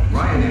have stopped.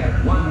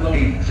 Ryanair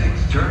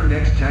 186, turn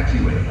next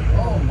taxiway.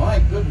 Oh my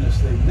goodness,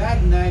 they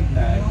nag.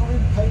 They are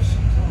impatient.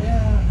 Aren't they?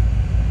 Yeah.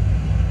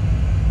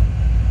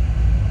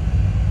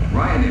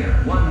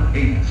 Ryanair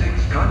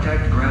 186,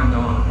 contact ground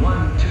on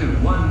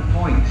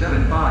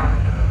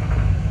 121.75.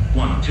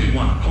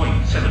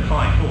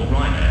 121.75 for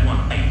Ryanair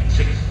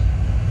 186.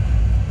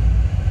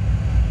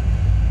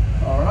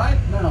 All right,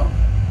 now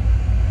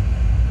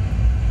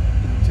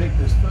we'll take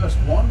this first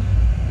one.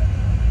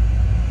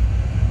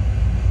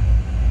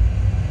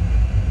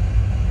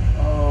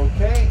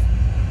 Okay,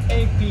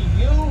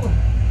 APU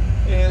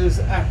is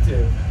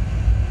active.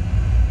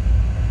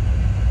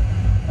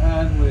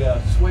 And we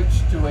are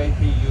switched to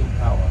APU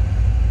power.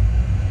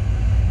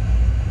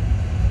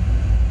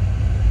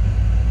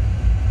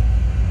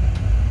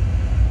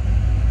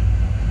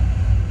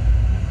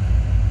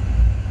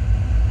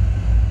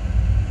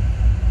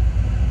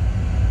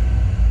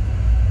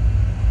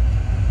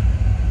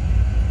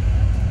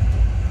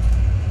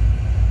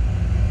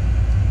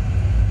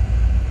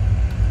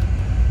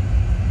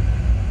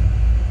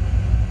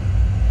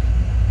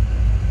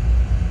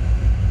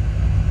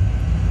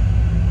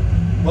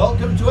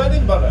 Welcome to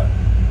Edinburgh,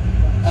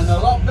 and a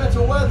lot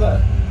better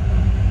weather.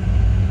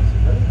 It's a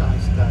very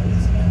nice day,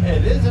 isn't it?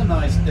 It is a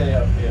nice day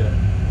up here.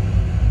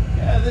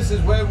 Yeah, this is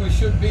where we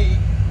should be,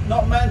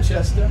 not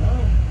Manchester.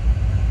 No.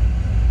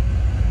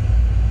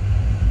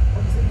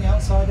 What do you think the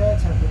outside air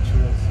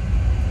temperature is?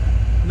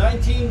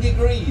 19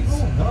 degrees.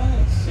 Oh,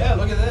 nice. Yeah,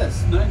 look at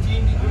this,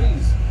 19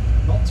 degrees.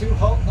 Not too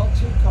hot, not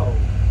too cold.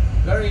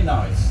 Very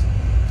nice.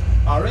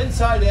 Our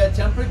inside air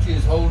temperature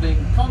is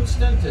holding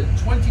constant at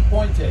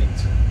 20.8.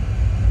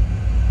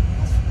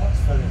 That's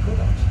very good,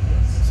 actually.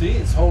 Yes. See,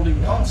 it's holding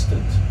Yeah.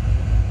 constant.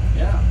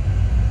 Yeah.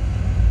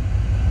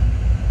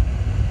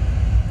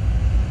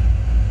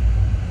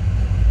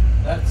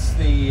 That's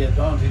the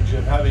advantage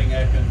of having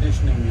air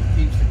conditioning. It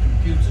keeps the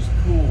computers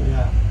cool.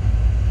 Yeah.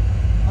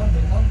 And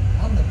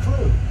the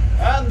crew.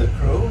 And the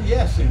crew,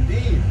 yes,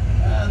 indeed.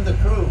 And the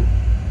crew.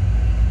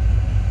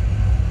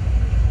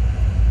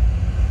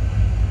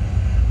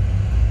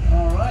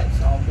 All right,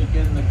 so I'll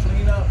begin the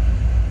cleanup.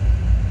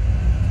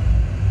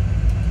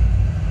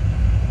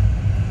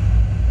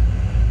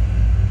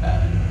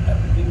 And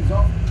everything's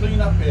off.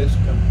 Cleanup is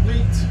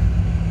complete.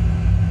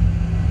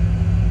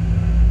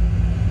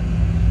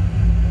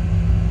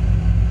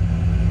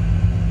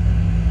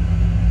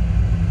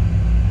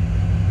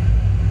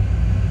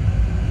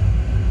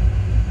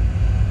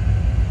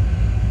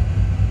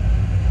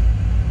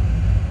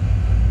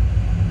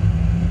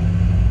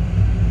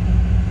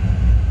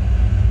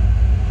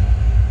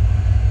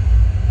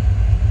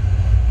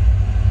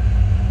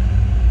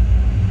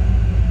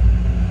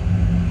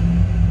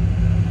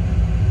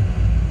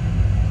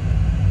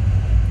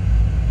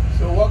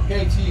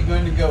 Gates are you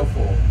going to go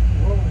for?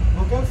 We'll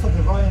go for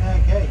the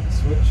Ryanair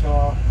gates, which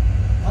are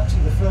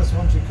actually the first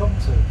ones you come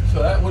to.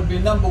 So that would be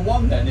number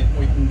 1 then, if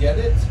we can get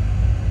it.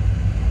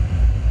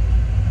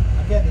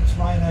 Again, it's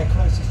Ryanair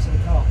closest to the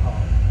car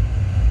park.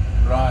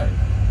 Right.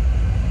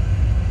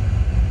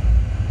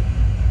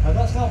 Now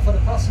that's not for the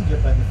passenger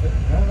benefit,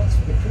 you know, that's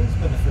for the crew's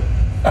benefit.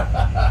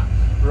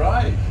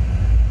 Right.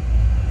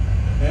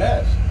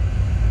 Yes.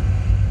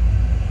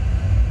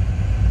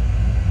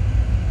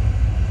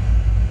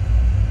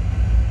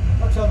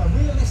 But on a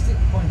realistic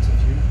point of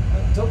view,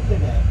 at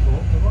Dublin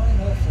Airport, the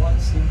Ryanair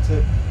flights seem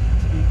to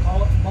be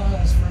parked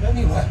miles from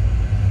anywhere.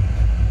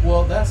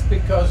 Well, that's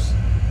because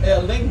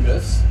Aer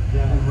Lingus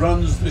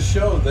runs the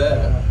show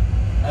there,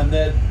 and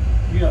they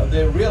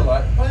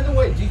realize. By the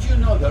way, did you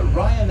know that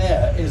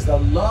Ryanair is the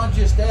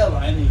largest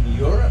airline in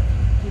Europe?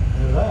 Didn't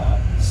know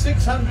that.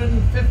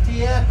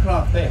 650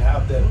 aircraft they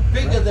have there,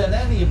 bigger than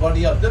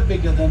anybody else. They're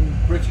bigger than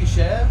British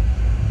Air,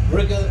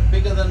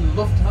 bigger than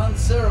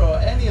Lufthansa or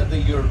any of the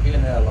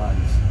European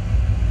airlines.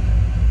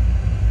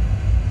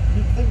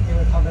 You'd think they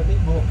would have a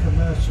bit more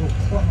commercial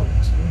clout,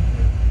 wouldn't you?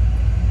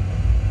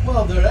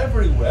 Well, they're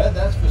everywhere,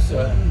 that's for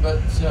certain,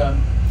 but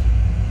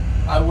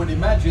I would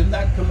imagine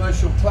that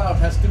commercial clout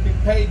has to be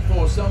paid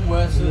for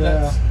somewhere, so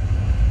that's,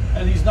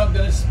 and he's not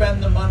going to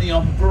spend the money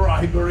on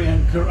bribery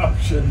and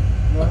corruption.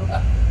 No.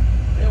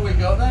 Here we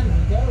go then.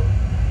 There we go.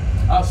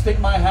 I'll stick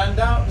my hand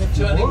out, If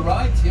you turning would.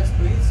 right, yes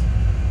please.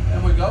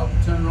 There we go,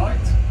 turn right.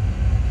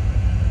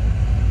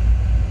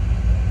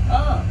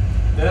 Ah,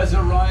 there's a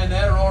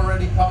Ryanair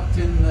already parked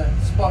in the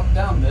spot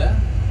down there.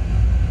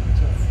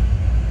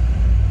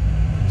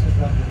 Just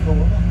round the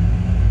corner.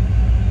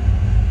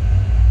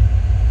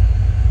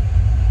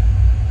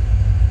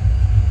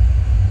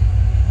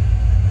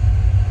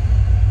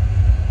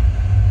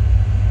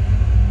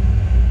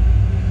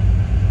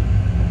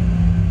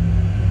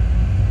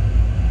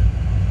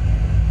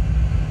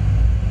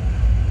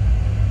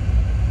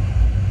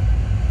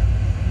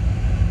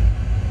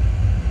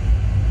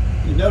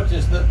 You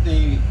notice that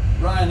the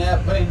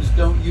Ryanair planes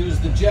don't use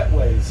the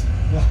jetways.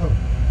 No.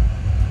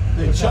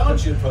 They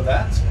charge you for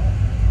that.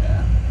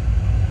 Yeah.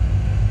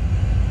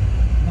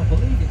 I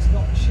believe it's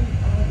not cheap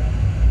either.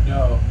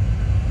 No.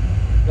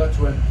 You've got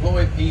to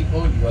employ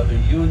people, you've got the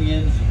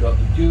unions, you've got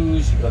the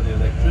dues, you've got the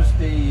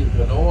electricity,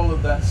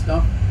 that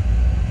stuff,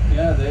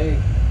 yeah, they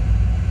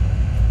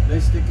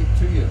stick it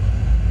to you.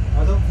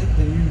 I don't think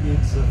the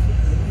unions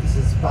is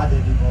as bad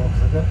anymore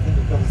because I don't think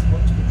they've got as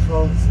much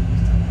control as they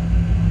used to have.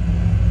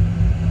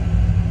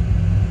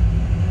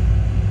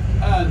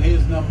 And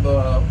here's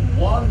number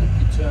 1. If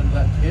you turn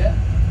left here,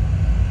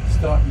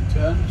 start your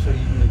turn so you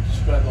can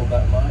straddle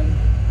that line.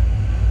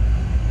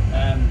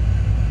 And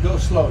go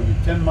slow, you're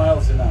 10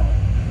 miles an hour.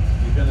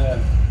 You're gonna,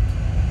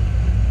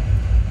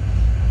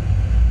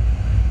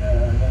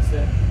 that's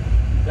it.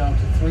 You're down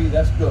to 3,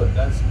 that's good.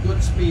 That's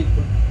good speed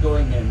for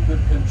going in,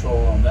 good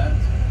control on that.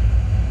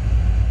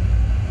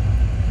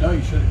 No,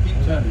 you should keep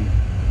turning.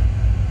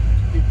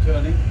 Keep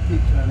turning,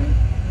 keep turning.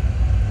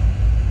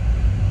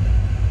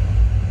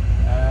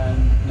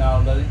 And now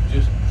let it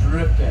just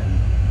drift in.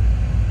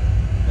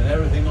 And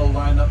everything will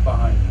line up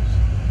behind us.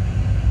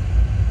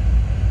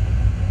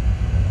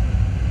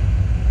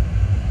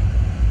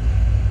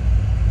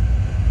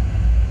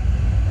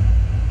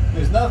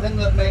 There's nothing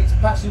that makes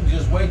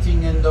passengers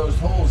waiting in those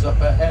holes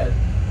up ahead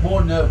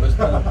more nervous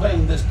than a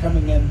plane that's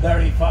coming in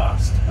very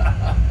fast.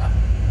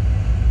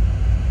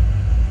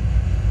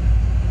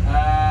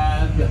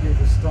 And Give you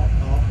the stop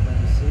mark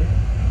when you see it.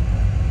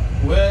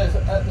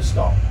 we're at the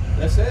stop.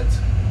 That's it.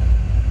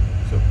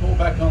 So pull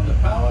back on the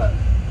power,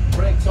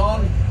 brakes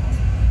on,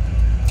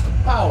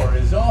 power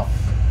is off.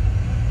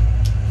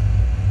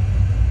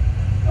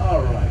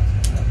 All right,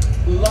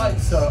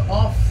 lights are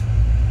off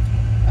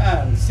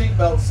and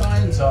seatbelt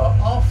signs are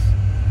off.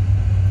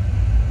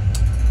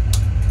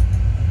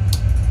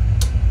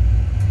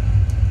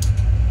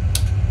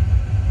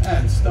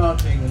 And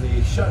starting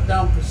the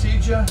shutdown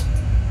procedure.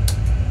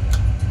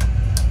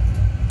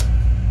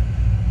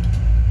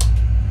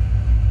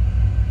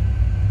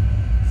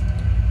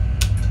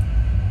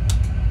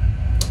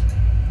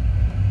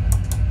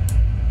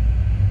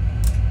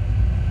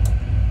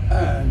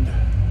 And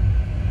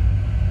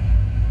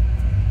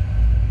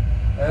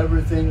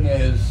everything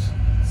is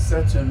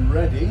set and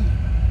ready.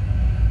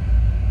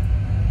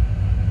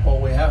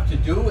 All we have to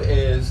do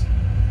is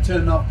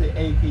turn off the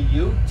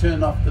APU,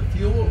 turn off the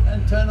fuel,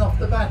 and turn off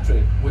the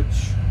battery,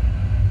 which,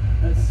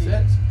 that's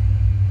it.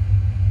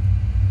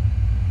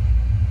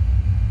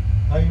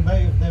 Now you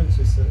may have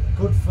noticed that a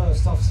good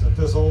first officer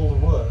does all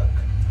the work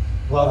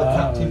while the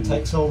captain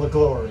takes all the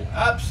glory.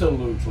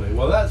 Absolutely.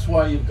 Well, that's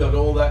why you've got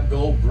all that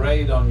gold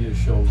braid on your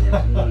shoulders.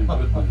 My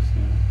goodness.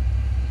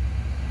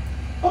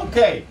 Yeah.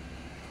 Okay.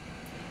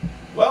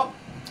 Well,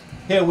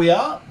 here we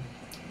are.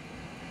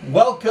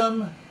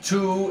 Welcome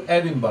to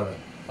Edinburgh.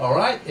 All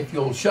right, if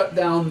you'll shut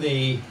down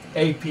the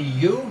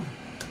APU,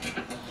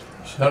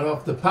 shut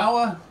off the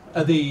power,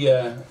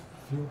 the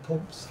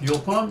fuel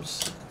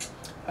pumps,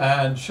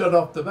 and shut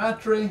off the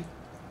battery.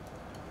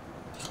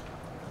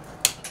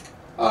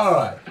 All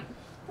right,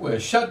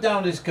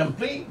 shutdown is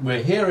complete.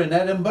 We're here in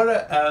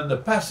Edinburgh, and the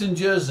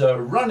passengers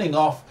are running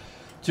off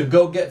to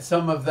go get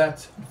some of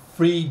that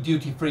free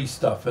duty-free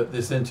stuff at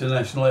this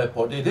international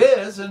airport. It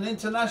is an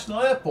international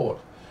airport.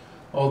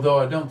 Although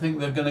I don't think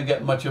they're going to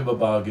get much of a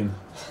bargain,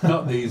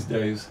 not these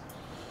days.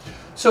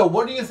 So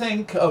what do you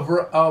think of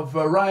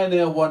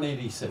Ryanair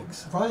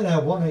 186?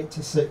 Ryanair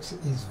 186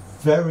 is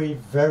very,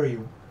 very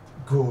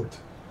good.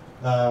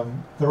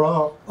 There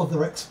are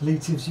other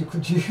expletives you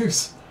could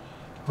use,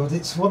 but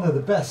it's one of the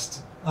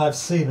best I've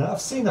seen.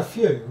 I've seen a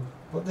few,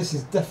 but this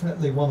is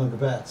definitely one of the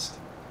best.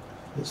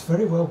 It's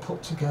very well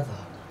put together.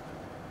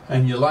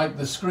 And you like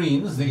the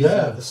screens?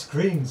 Yeah, the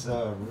screens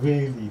are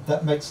really,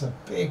 that makes a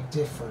big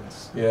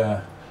difference.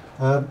 Yeah.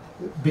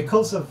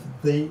 Because of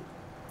the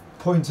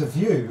point of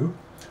view,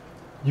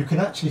 you can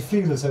actually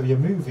feel as though you're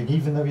moving,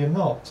 even though you're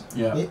not.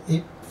 Yeah.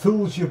 It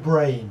fools your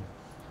brain.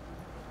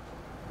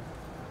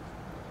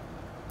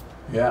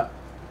 Yeah.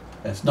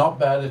 It's not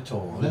bad at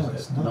all, No, is it?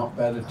 it's Not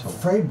bad at all.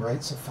 Frame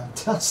rates are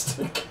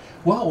fantastic.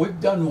 Well, we've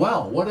done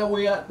well. What are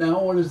we at now?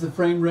 What is the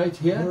frame rate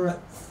here? We're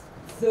at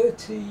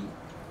 30,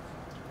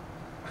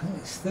 I think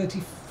it's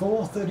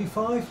 34,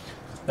 35.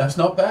 That's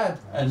not bad.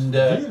 And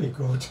Really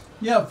good.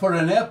 yeah, for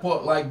an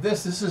airport like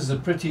this is a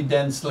pretty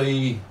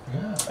densely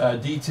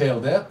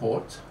detailed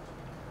airport.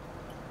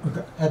 We've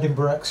got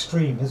Edinburgh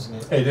Extreme, isn't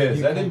it? It is,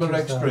 UK Edinburgh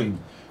 2000. Extreme.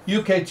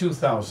 UK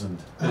 2000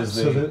 is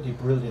Absolutely the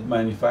brilliant.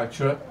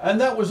 manufacturer. And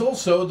that was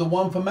also the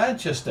one for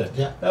Manchester.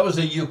 Yeah. That was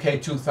a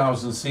UK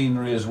 2000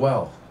 scenery as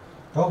well.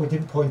 Oh, we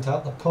didn't point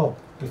out the pub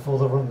before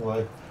the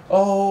runway.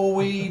 Oh,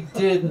 we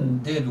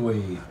didn't, did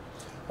we?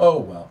 Oh,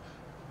 well,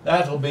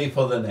 that'll be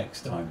for the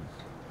next time.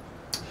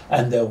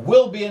 And there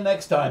will be a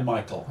next time,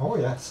 Michael. Oh,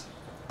 yes.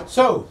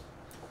 So,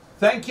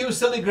 thank you,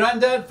 Silly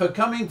Grandad, for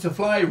coming to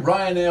fly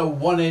Ryanair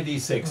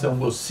 186, and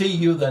we'll see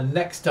you the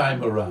next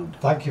time around.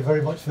 Thank you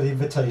very much for the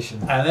invitation.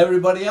 And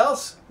everybody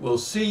else, we'll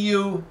see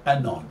you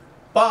anon.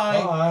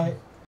 Bye. Bye.